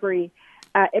recovery.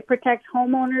 It protects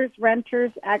homeowners,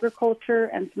 renters, agriculture,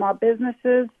 and small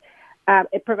businesses.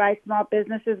 It provides small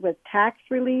businesses with tax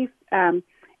relief, and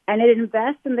it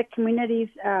invests in the communities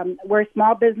where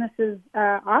small businesses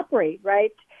operate,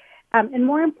 right? And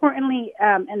more importantly,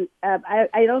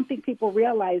 I don't think people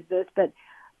realize this, but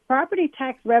property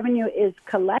tax revenue is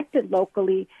collected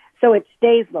locally, so it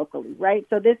stays locally, right?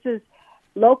 So this is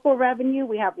local revenue.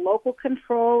 We have local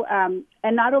control. And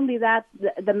not only that,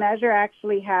 the measure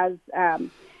actually has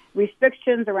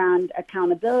restrictions around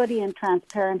accountability and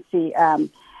transparency. And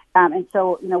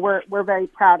so, we're very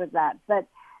proud of that. But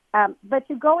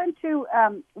to go into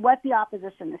what the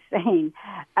opposition is saying,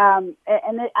 and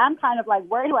I'm kind of like,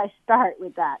 where do I start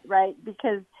with that, right?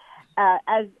 Because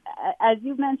as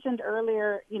you mentioned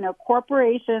earlier,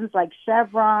 corporations like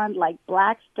Chevron, like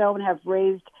Blackstone have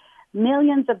raised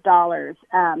millions of dollars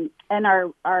and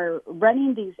are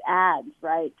running these ads,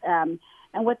 right? And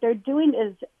what they're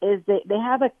doing is they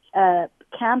have a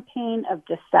campaign of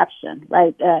deception,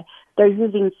 right? They're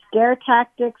using scare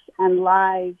tactics and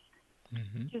lies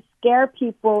to scare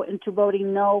people into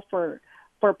voting no for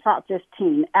Prop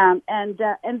 15. And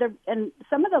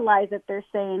some of the lies that they're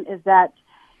saying is that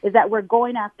we're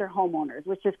going after homeowners,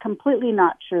 which is completely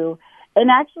not true. And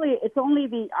actually, it's only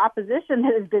the opposition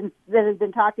that has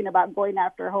been talking about going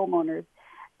after homeowners.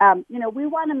 We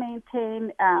want to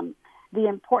maintain the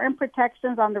important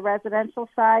protections on the residential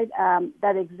side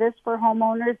that exist for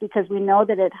homeowners, because we know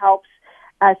that it helps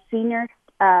seniors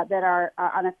that are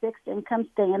on a fixed income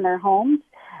stay in their homes.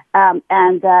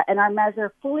 And our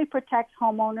measure fully protects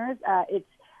homeowners.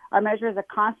 Our measure is a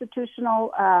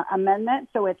constitutional amendment,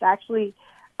 so it's actually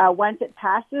once it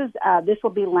passes, this will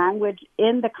be language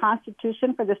in the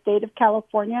Constitution for the state of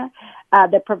California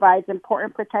that provides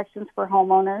important protections for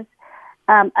homeowners.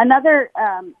 Another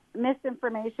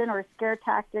misinformation or scare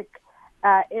tactic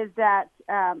is that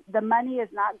the money is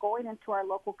not going into our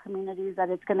local communities,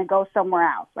 that it's going to go somewhere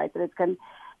else, right? That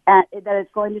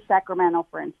it's going to Sacramento,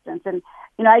 for instance. And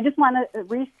I just want to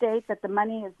restate that the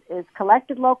money is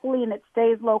collected locally and it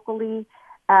stays locally.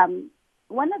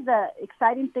 One of the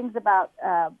exciting things about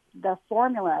the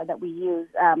formula that we use,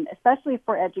 especially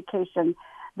for education,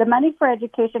 the money for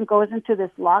education goes into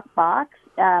this locked box,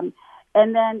 and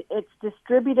then it's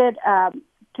distributed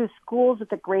to schools with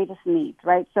the greatest needs,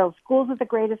 right? So schools with the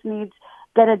greatest needs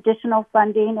get additional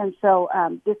funding, and so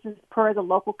this is per the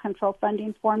local control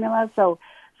funding formula. So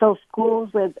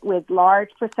schools with large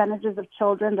percentages of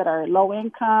children that are low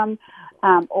income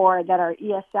or that are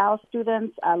ESL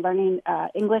students learning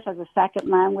English as a second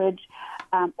language,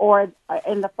 or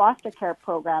in the foster care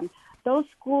program, those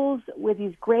schools with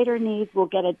these greater needs will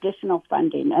get additional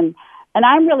funding. And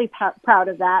I'm really proud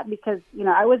of that because,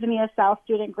 I was an ESL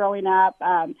student growing up.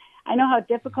 I know how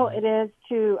difficult it is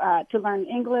to learn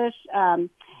English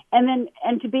and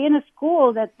to be in a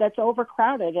school that's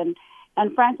overcrowded.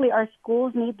 And frankly, our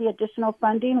schools need the additional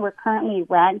funding. We're currently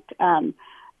ranked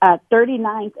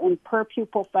 39th in per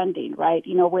pupil funding, right?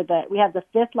 We have the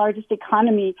fifth largest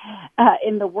economy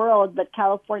in the world, but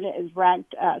California is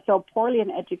ranked so poorly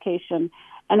in education.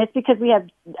 And it's because we have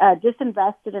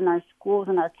disinvested in our schools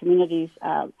and our communities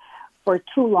for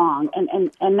too long.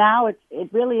 And now it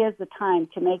really is the time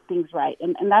to make things right.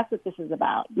 And that's what this is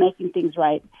about, making things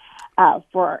right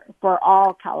for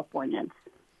all Californians.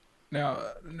 Now,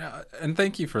 and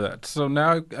thank you for that. So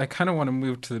now I kind of want to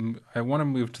move to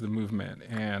the movement,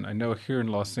 and I know here in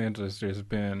Los Angeles there's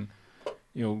been,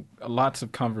 lots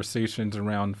of conversations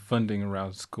around funding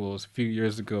around schools. A few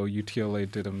years ago, UTLA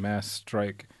did a mass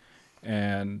strike,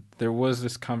 and there was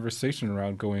this conversation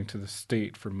around going to the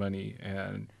state for money,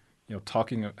 and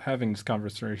having this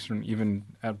conversation even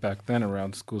back then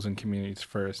around schools and communities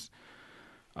first,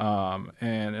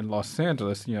 and in Los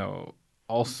Angeles,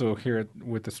 also here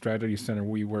with the Strategy Center,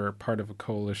 we were part of a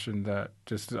coalition that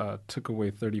just took away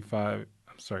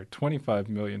 $25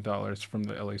 million from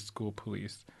the LA school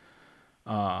police.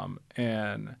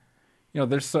 And,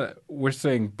 we're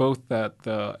saying both that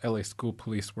the LA school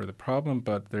police were the problem,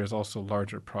 but there's also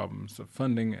larger problems of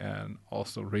funding and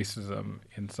also racism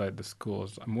inside the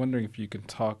schools. I'm wondering if you can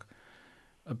talk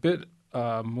a bit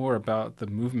more about the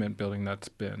movement building that's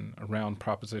been around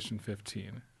Proposition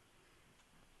 15.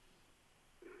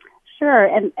 Sure,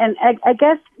 and I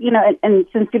guess and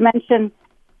since you mentioned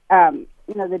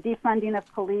the defunding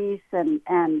of police and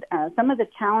some of the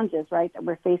challenges, right, that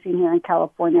we're facing here in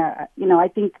California, I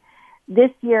think this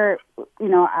year,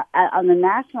 on the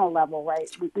national level, right,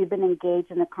 we've been engaged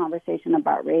in a conversation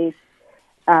about race,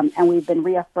 and we've been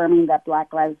reaffirming that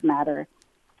Black Lives Matter,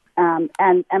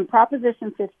 and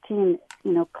Proposition 15,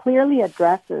 clearly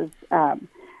addresses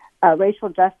racial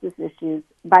justice issues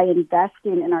by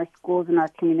investing in our schools and our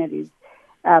communities.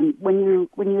 When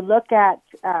you look at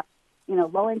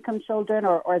low-income children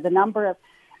or the number of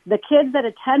the kids that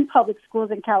attend public schools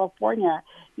in California,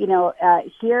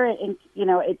 here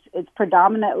it's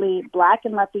predominantly Black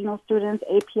and Latino students,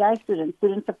 API students,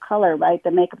 students of color, right,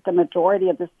 that make up the majority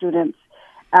of the students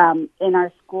in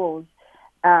our schools.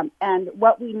 And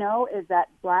what we know is that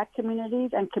Black communities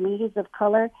and communities of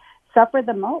color suffer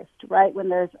the most, right, when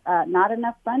there's not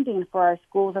enough funding for our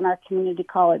schools and our community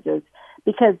colleges,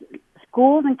 because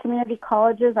schools and community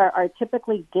colleges are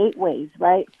typically gateways,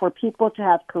 right, for people to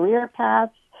have career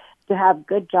paths, to have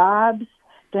good jobs,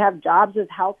 to have jobs with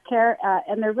healthcare,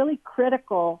 and they're really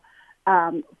critical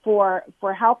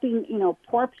for helping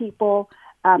poor people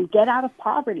get out of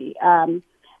poverty.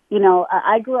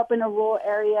 I grew up in a rural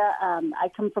area. I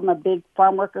come from a big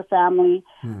farm worker family,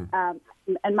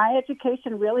 and my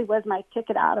education really was my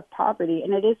ticket out of poverty,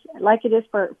 and it is like it is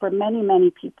for many,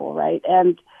 many people, right?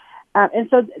 And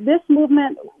so this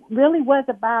movement really was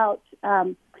about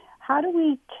how do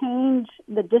we change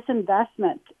the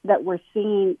disinvestment that we're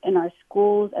seeing in our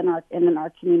schools and in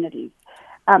our communities?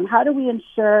 How do we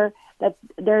ensure that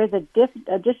there is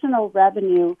additional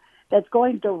revenue that's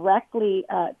going directly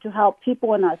to help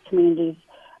people in our communities?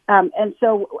 And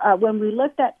so when we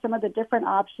looked at some of the different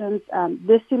options,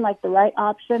 this seemed like the right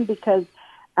option because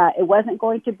it wasn't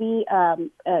going to be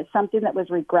something that was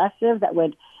regressive that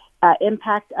would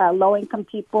impact low-income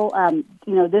people.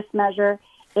 This measure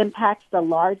impacts the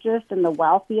largest and the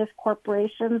wealthiest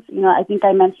corporations. I think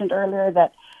I mentioned earlier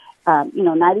that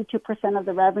 92% of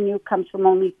the revenue comes from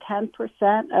only 10%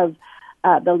 of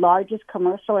the largest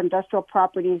commercial industrial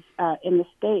properties in the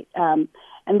state.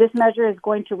 And this measure is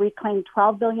going to reclaim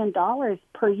 $12 billion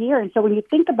per year. And so when you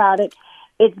think about it,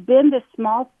 it's been this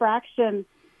small fraction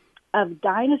of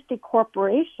dynasty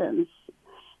corporations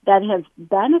that have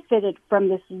benefited from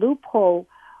this loophole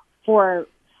for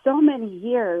so many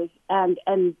years.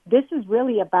 And this is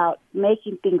really about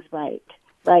making things right,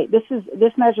 right? This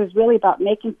measure is really about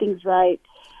making things right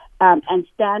and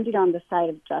standing on the side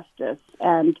of justice.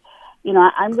 And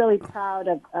I'm really proud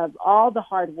of all the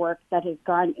hard work that has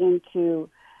gone into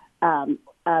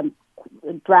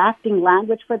drafting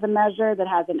language for the measure that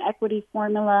has an equity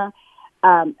formula,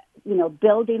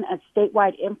 building a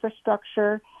statewide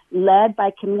infrastructure led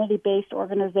by community-based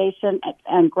organizations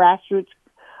and grassroots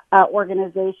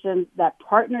organizations that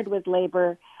partnered with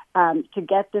labor to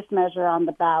get this measure on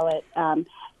the ballot,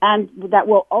 and that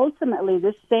will ultimately,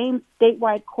 this same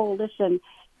statewide coalition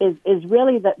is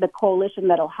really the coalition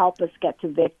that'll help us get to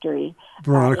victory.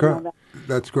 Veronica,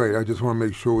 that's great. I just want to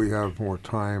make sure we have more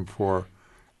time for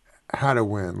how to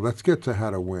win. Let's get to how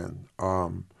to win.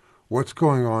 What's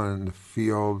going on in the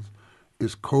field?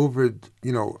 Is COVID,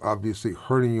 obviously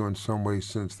hurting you in some way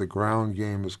since the ground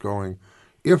game is going?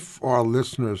 If our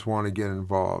listeners want to get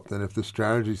involved, and if the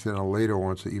Strategy Center later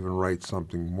wants to even write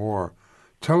something more,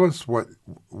 tell us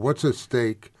what's at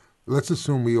stake. Let's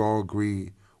assume we all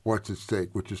agree what's at stake,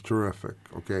 which is terrific,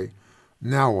 okay?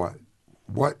 Now what?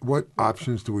 What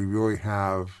options do we really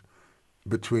have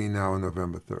between now and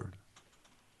November 3rd?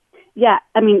 Yeah,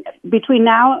 I mean, between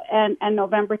now and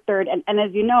November 3rd, and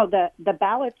as you know, the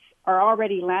ballots are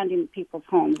already landing in people's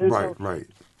homes. And right.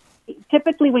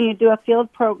 Typically, when you do a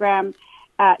field program,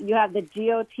 you have the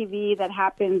GOTV that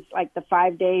happens like the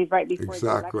 5 days right before the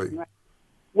election. Right?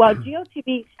 Well,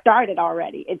 GOTV started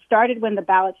already. It started when the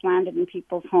ballots landed in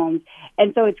people's homes.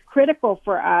 And so it's critical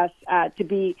for us to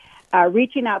be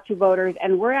reaching out to voters.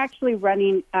 And we're actually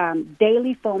running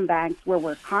daily phone banks where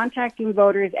we're contacting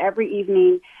voters every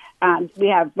evening. We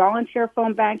have volunteer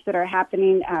phone banks that are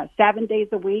happening 7 days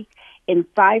a week in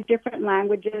 5 different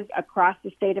languages across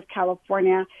the state of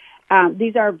California.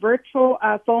 These are virtual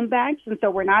phone banks, and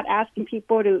so we're not asking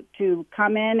people to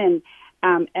come in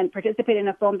and participate in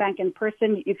a phone bank in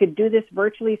person. You could do this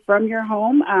virtually from your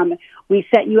home. We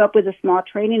set you up with a small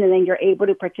training, and then you're able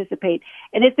to participate.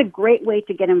 And it's a great way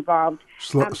to get involved.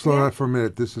 Slow down for a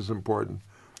minute. This is important.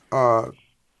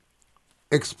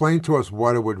 Explain to us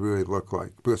what it would really look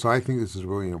like, because I think this is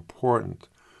really important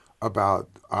about,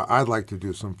 I'd like to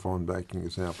do some phone banking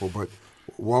example, but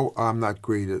I'm not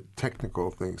great at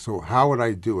technical things. So how would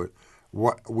I do it?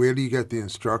 Where do you get the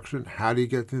instruction? How do you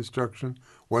get the instruction?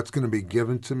 What's going to be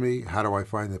given to me? How do I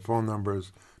find the phone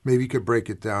numbers? Maybe you could break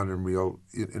it down in real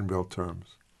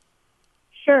terms.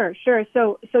 Sure.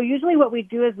 So usually what we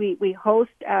do is we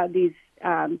host these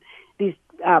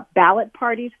ballot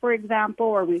parties, for example,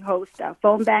 or we host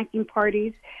phone banking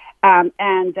parties. And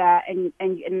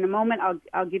in a moment,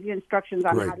 I'll give you instructions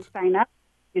on how to sign up.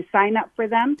 You sign up for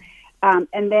them.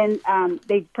 And then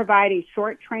they provide a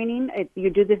short training. You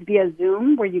do this via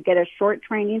Zoom, where you get a short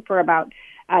training for about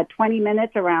 20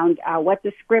 minutes around what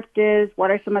the script is,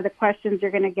 what are some of the questions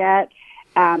you're going to get.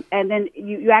 And then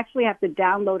you actually have to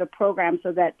download a program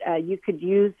so that you could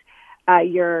use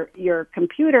your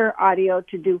computer audio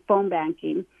to do phone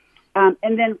banking. And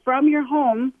then from your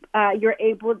home,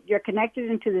 you're connected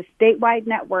into the statewide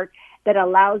network that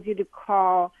allows you to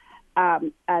call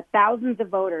thousands of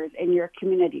voters in your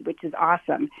community, which is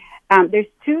awesome. There's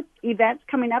two events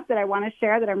coming up that I want to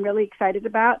share that I'm really excited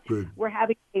about. Good. We're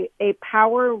having a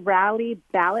Power Rally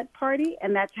ballot party,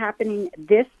 and that's happening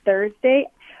this Thursday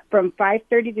from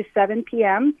 5:30 to 7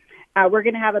 p.m. We're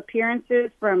going to have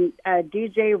appearances from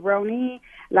DJ Roni,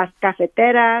 Las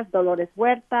Cafeteras, Dolores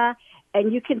Huerta,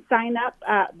 and you can sign up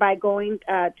by going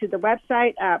to the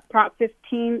website,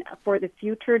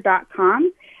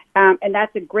 prop15forthefuture.com. And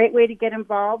that's a great way to get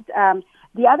involved.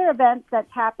 The other event that's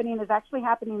happening is actually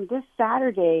happening this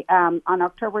Saturday on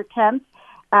October 10th.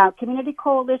 Community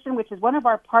Coalition, which is one of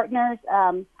our partners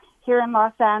here in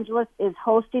Los Angeles, is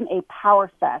hosting a Power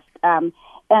Fest. And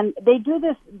they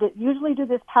usually do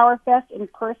this Power Fest in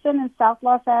person in South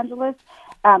Los Angeles.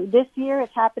 This year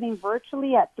it's happening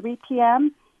virtually at 3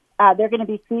 p.m. They're going to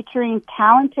be featuring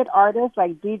talented artists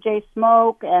like DJ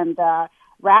Smoke and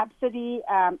Rhapsody,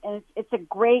 and it's a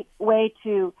great way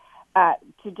to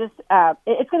just,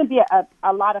 it's going to be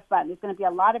a lot of fun. There's going to be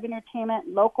a lot of entertainment,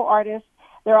 local artists.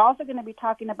 They're also going to be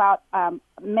talking about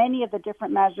many of the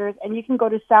different measures, and you can go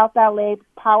to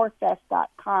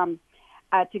SouthLAPowerFest.com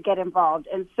to get involved.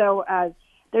 And so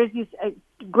there's these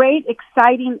great,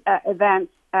 exciting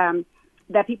events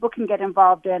that people can get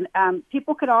involved in.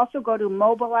 People could also go to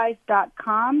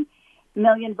Mobilize.com,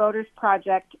 Million Voters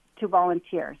Project, to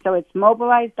volunteer. So it's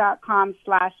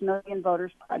mobilize.com/Million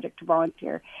Voters Project to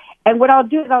volunteer. And what I'll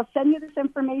do is I'll send you this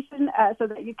information so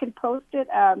that you can post it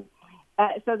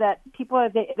so that people,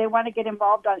 if they want to get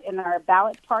involved in our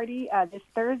ballot party this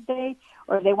Thursday,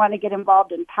 or they want to get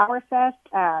involved in Power Fest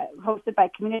hosted by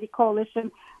Community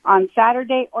Coalition on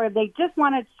Saturday, or if they just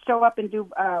want to show up and do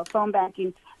phone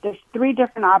banking, there's 3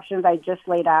 different options I just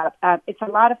laid out. It's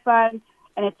a lot of fun.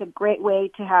 And it's a great way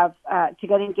to have to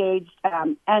get engaged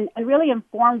and really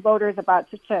inform voters about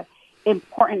such an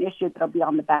important issue that'll be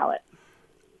on the ballot.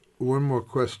 One more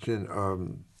question.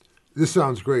 This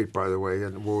sounds great, by the way.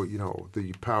 And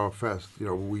the Power Fest.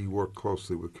 We work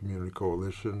closely with Community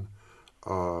Coalition.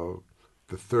 The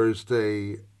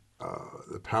Thursday,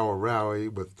 the Power Rally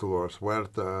with Dolores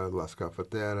Huerta, Las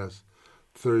Cafeteras.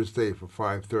 Thursday from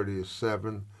 5:30 to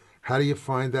 7. How do you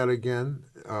find that again?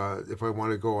 If I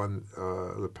want to go on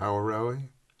the Power Rally?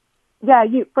 Yeah,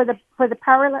 for the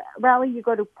Power Rally, you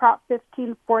go to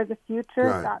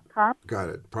prop15forthefuture.com. Got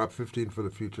it.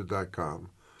 Prop15forthefuture.com.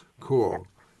 Cool. Yeah.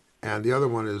 And the other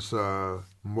one is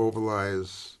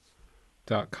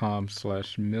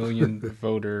mobilize.com/Million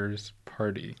Voters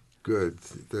Party. Good.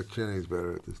 Jenny's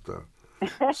better at this stuff.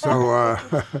 So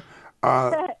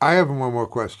I have one more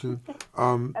question.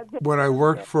 When I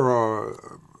worked for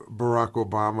Barack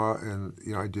Obama, and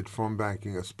I did phone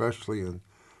banking, especially in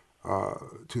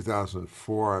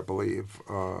 2004, I believe,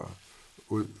 or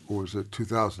was it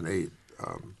 2008?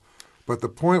 But the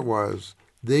point was,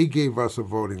 they gave us a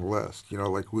voting list.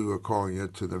 Like we were calling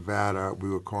it to Nevada, we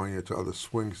were calling it to other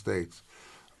swing states.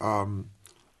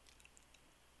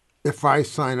 If I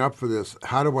sign up for this,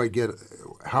 how am I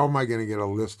going to get a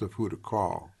list of who to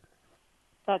call?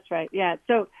 That's right. Yeah.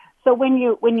 So when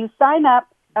you sign up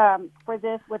for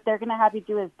this, what they're going to have you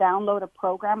do is download a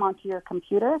program onto your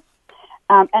computer.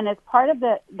 And as part of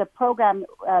the program,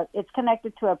 it's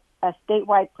connected to a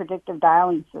statewide predictive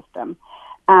dialing system.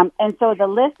 And so the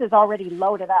list is already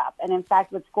loaded up. And in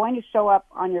fact, what's going to show up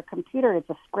on your computer is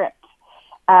a script.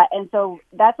 And so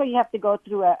that's why you have to go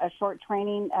through a short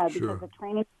training because the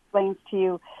training explains to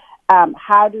you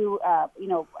how to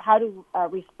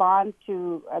respond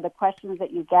to the questions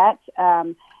that you get.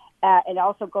 It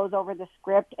also goes over the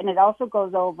script, and it also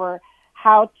goes over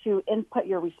how to input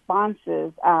your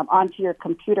responses onto your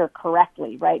computer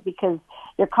correctly, right? Because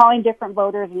you're calling different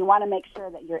voters, and you want to make sure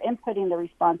that you're inputting the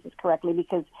responses correctly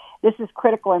because this is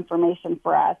critical information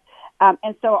for us.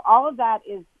 And so all of that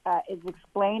is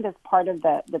explained as part of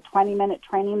the 20-minute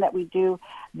training that we do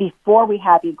before we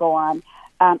have you go on.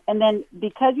 And then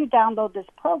because you download this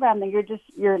program, then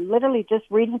you're literally just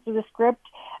reading through the script,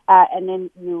 and then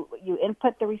you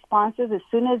input the responses. As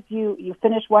soon as you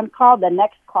finish one call, the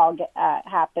next call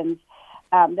happens.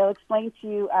 They'll explain to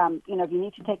you, if you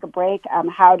need to take a break,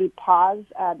 how to pause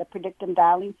the predictive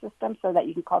dialing system so that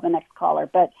you can call the next caller.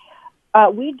 But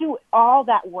we do all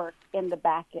that work on the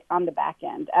back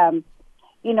end.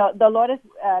 Dolores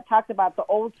talked about the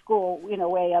old school,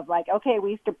 way of like, okay,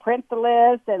 we used to print the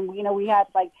list, and we had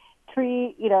like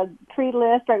tree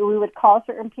list, right? We would call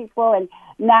certain people, and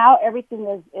now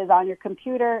everything is on your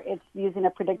computer. It's using a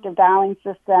predictive dialing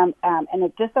system, and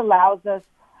it just allows us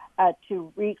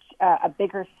to reach a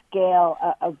bigger scale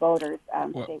of voters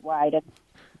statewide.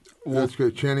 That's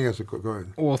good. Channing has a go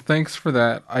ahead. Well, thanks for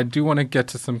that. I do want to get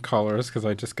to some callers because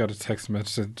I just got a text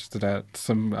message that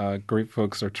some great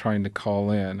folks are trying to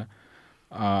call in.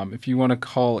 If you want to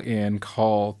call in,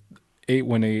 call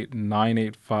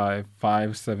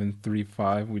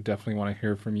 818-985-5735. We definitely want to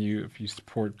hear from you if you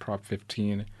support Prop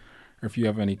 15, or if you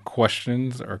have any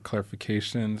questions or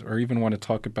clarifications, or even want to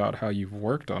talk about how you've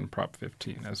worked on Prop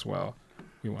 15 as well.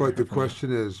 But the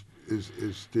question is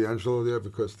D'Angelo there?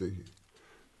 Because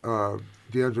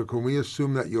D'Angelo, can we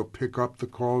assume that you'll pick up the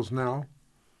calls now?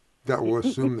 That will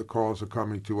assume the calls are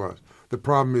coming to us. The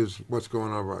problem is what's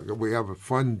going on right now. We have a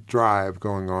fund drive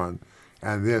going on,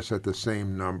 and this at the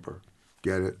same number.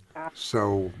 Get it?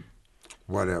 So,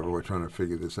 whatever. We're trying to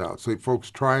figure this out. So, folks,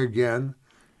 try again,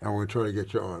 and we're trying to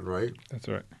get you on, right? That's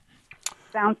right.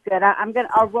 Sounds good.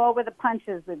 I'll roll with the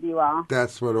punches with you all.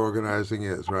 That's what organizing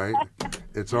is, right?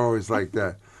 It's always like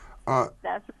that.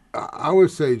 That's I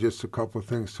would say just a couple of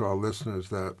things to our listeners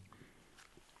that,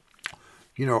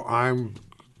 I'm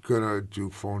going to do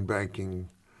phone banking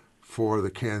for the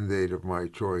candidate of my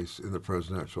choice in the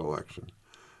presidential election.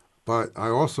 But I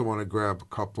also want to grab a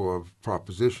couple of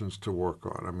propositions to work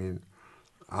on. I mean,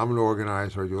 I'm an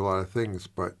organizer, I do a lot of things,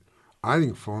 but I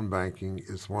think phone banking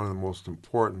is one of the most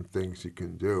important things you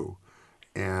can do.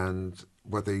 And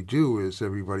what they do is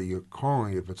everybody you're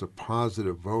calling, if it's a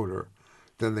positive voter,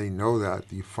 then they know that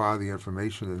you file the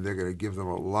information, and they're going to give them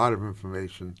a lot of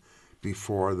information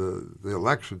before the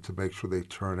election to make sure they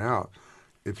turn out.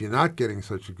 If you're not getting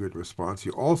such a good response,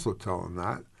 you also tell them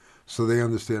that, so they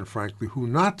understand, frankly, who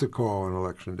not to call on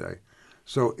Election Day.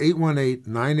 So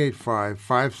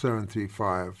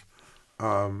 818-985-5735.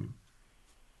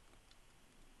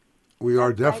 We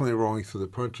are definitely rolling through the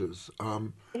punches.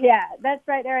 Yeah, that's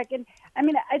right, Eric. And I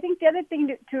mean, I think the other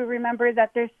thing to remember is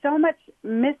that there's so much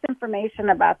misinformation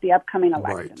about the upcoming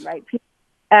election, right?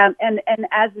 And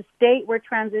as a state, we're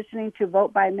transitioning to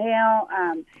vote by mail,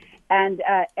 and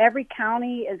every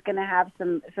county is going to have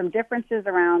some differences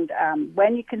around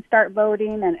when you can start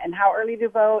voting and how early to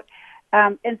vote.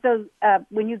 And so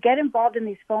when you get involved in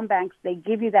these phone banks, they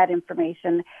give you that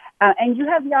information, and you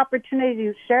have the opportunity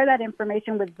to share that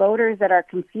information with voters that are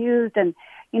confused. And,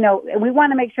 and we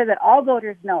want to make sure that all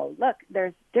voters know, look,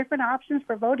 there's different options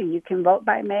for voting. You can vote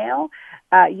by mail,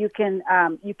 you can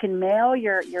mail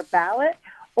your ballot,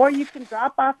 or you can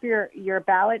drop off your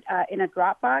ballot in a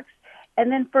drop box. And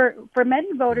then for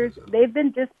many voters, they've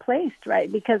been displaced,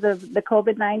 right, because of the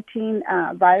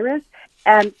COVID-19 virus.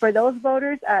 And for those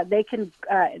voters, they've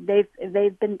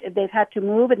had to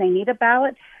move and they need a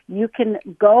ballot. You can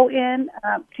go in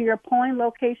to your polling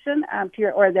location,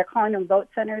 or they're calling them vote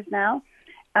centers now,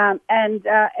 and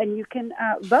you can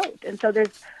vote. And so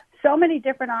there's so many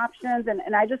different options,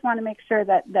 and I just want to make sure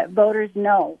that voters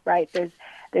know, right? There's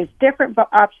different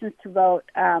options to vote,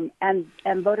 and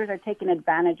voters are taking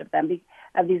advantage of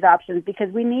these options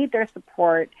because we need their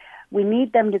support. We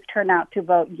need them to turn out to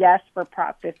vote yes for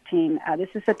Prop 15. This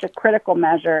is such a critical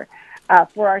measure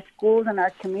for our schools and our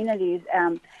communities.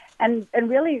 And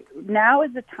really, now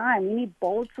is the time. We need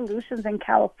bold solutions in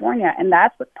California, and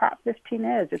that's what Prop 15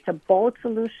 is. It's a bold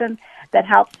solution that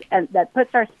helps and that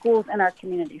puts our schools and our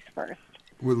communities first.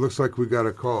 Well, it looks like we got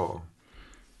a call.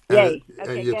 Yay.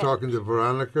 And you're talking to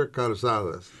Veronica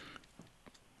Carizales.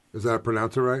 Is that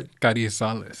pronounced it right?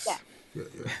 Carizales. Yeah.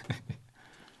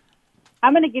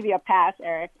 I'm going to give you a pass,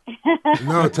 Eric.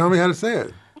 No, tell me how to say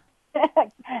it.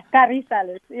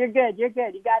 Carizales. You're good. You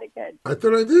got it good. I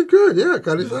thought I did good. Yeah,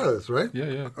 Carizales, right?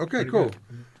 Yeah. Okay, cool. Good.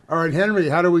 All right, Henry,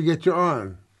 how do we get you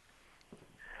on?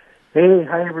 Hey,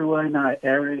 hi, everyone.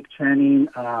 Eric, Channing,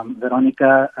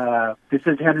 Veronica. This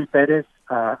is Henry Perez.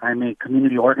 I'm a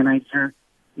community organizer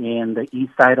in the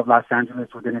east side of Los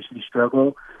Angeles with Initially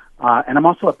Struggle. And I'm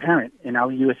also a parent, an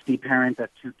LUSD parent of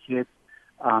 2 kids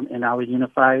in LA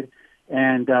Unified.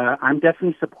 And I'm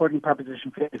definitely supporting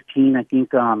Proposition 15. I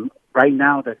think right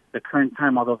now, the current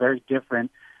time, although very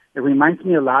different, it reminds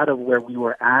me a lot of where we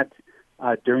were at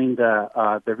during the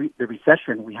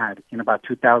recession we had in about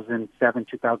 2007,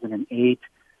 2008,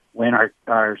 when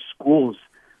our schools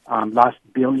lost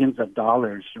billions of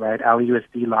dollars, right?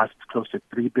 LAUSD lost close to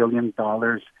 $3 billion.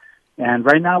 And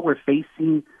right now we're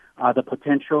facing the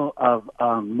potential of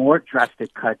more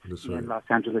drastic cuts in Los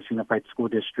Angeles Unified School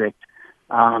District.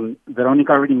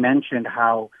 Veronica already mentioned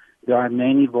how there are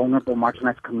many vulnerable,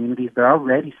 marginalized communities that are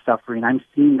already suffering. I'm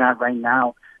seeing that right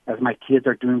now as my kids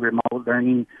are doing remote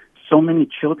learning. So many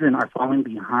children are falling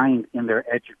behind in their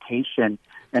education.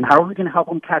 And how are we going to help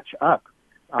them catch up?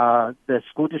 The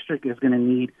school district is going to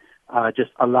need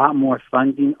just a lot more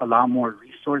funding, a lot more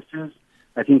resources.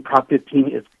 I think Prop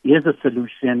 15 is a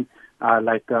solution,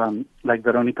 like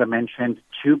Veronica mentioned,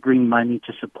 to bring money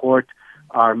to support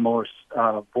our most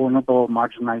vulnerable,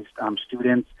 marginalized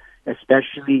students,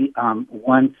 especially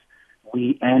once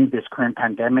we end this current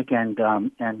pandemic and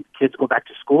kids go back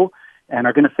to school and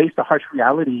are going to face the harsh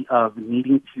reality of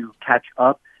needing to catch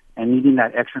up and needing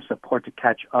that extra support to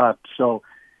catch up. So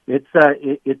it's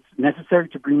necessary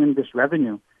to bring in this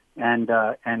revenue, and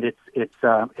it's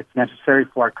necessary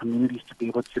for our communities to be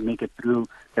able to make it through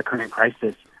the current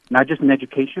crisis, not just in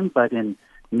education, but in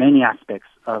many aspects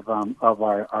of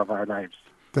our lives.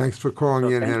 Thanks for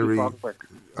calling in, Henry.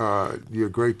 You're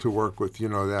great to work with. You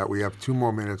know that. We have 2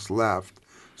 more minutes left.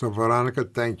 So, Veronica,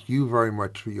 thank you very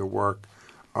much for your work.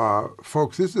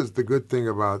 Folks, this is the good thing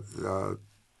about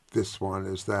this one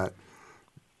is that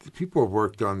people have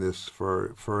worked on this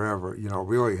for forever,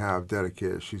 really have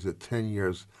dedicated. She's at 10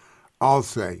 years. I'll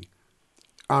say,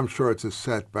 I'm sure it's a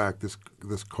setback, this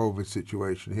COVID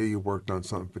situation. Here you worked on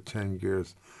something for 10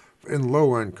 years. In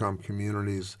low-income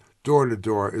communities,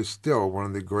 door-to-door is still one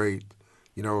of the great,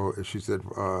 as she said,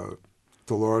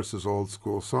 Dolores is old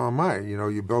school, so am I.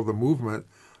 You build a movement,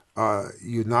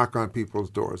 you knock on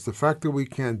people's doors. The fact that we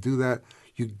can't do that,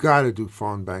 you got to do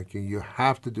phone banking. You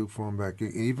have to do phone banking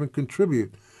and even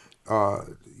contribute,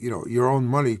 your own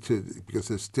money because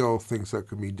there's still things that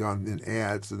can be done in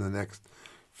ads in the next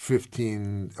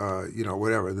 15,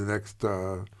 the next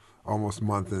almost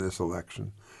month in this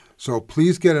election. So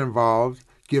please get involved.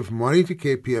 Give money to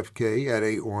KPFK at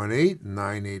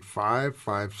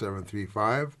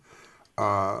 818-985-5735.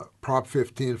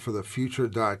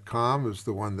 Prop15forthefuture.com is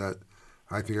the one that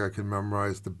I think I can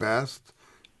memorize the best.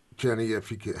 Jenny, if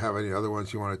you have any other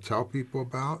ones you want to tell people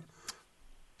about.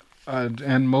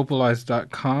 And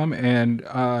mobilize.com. And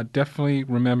definitely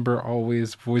remember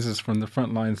always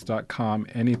voicesfromthefrontlines.com.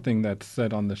 Anything that's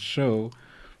said on the show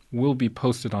will be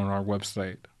posted on our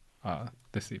website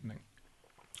this evening.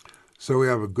 So we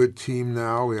have a good team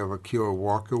now. We have Akira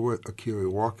Walker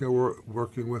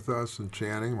working with us, and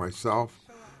Channing, myself,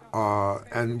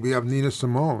 and we have Nina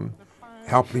Simone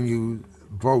helping you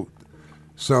vote.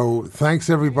 So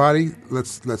thanks everybody.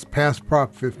 Let's pass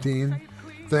Prop 15.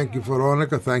 Thank you,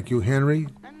 Veronica. Thank you, Henry.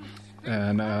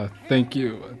 And thank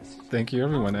you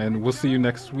everyone. And we'll see you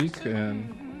next week.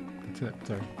 And that's it.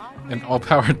 Sorry. And all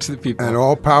power to the people. And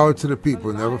all power to the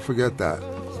people. Never forget that.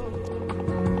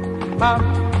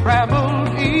 I've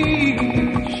traveled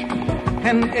each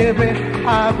and every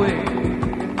highway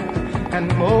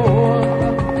and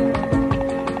more,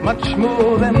 much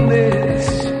more than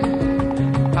this.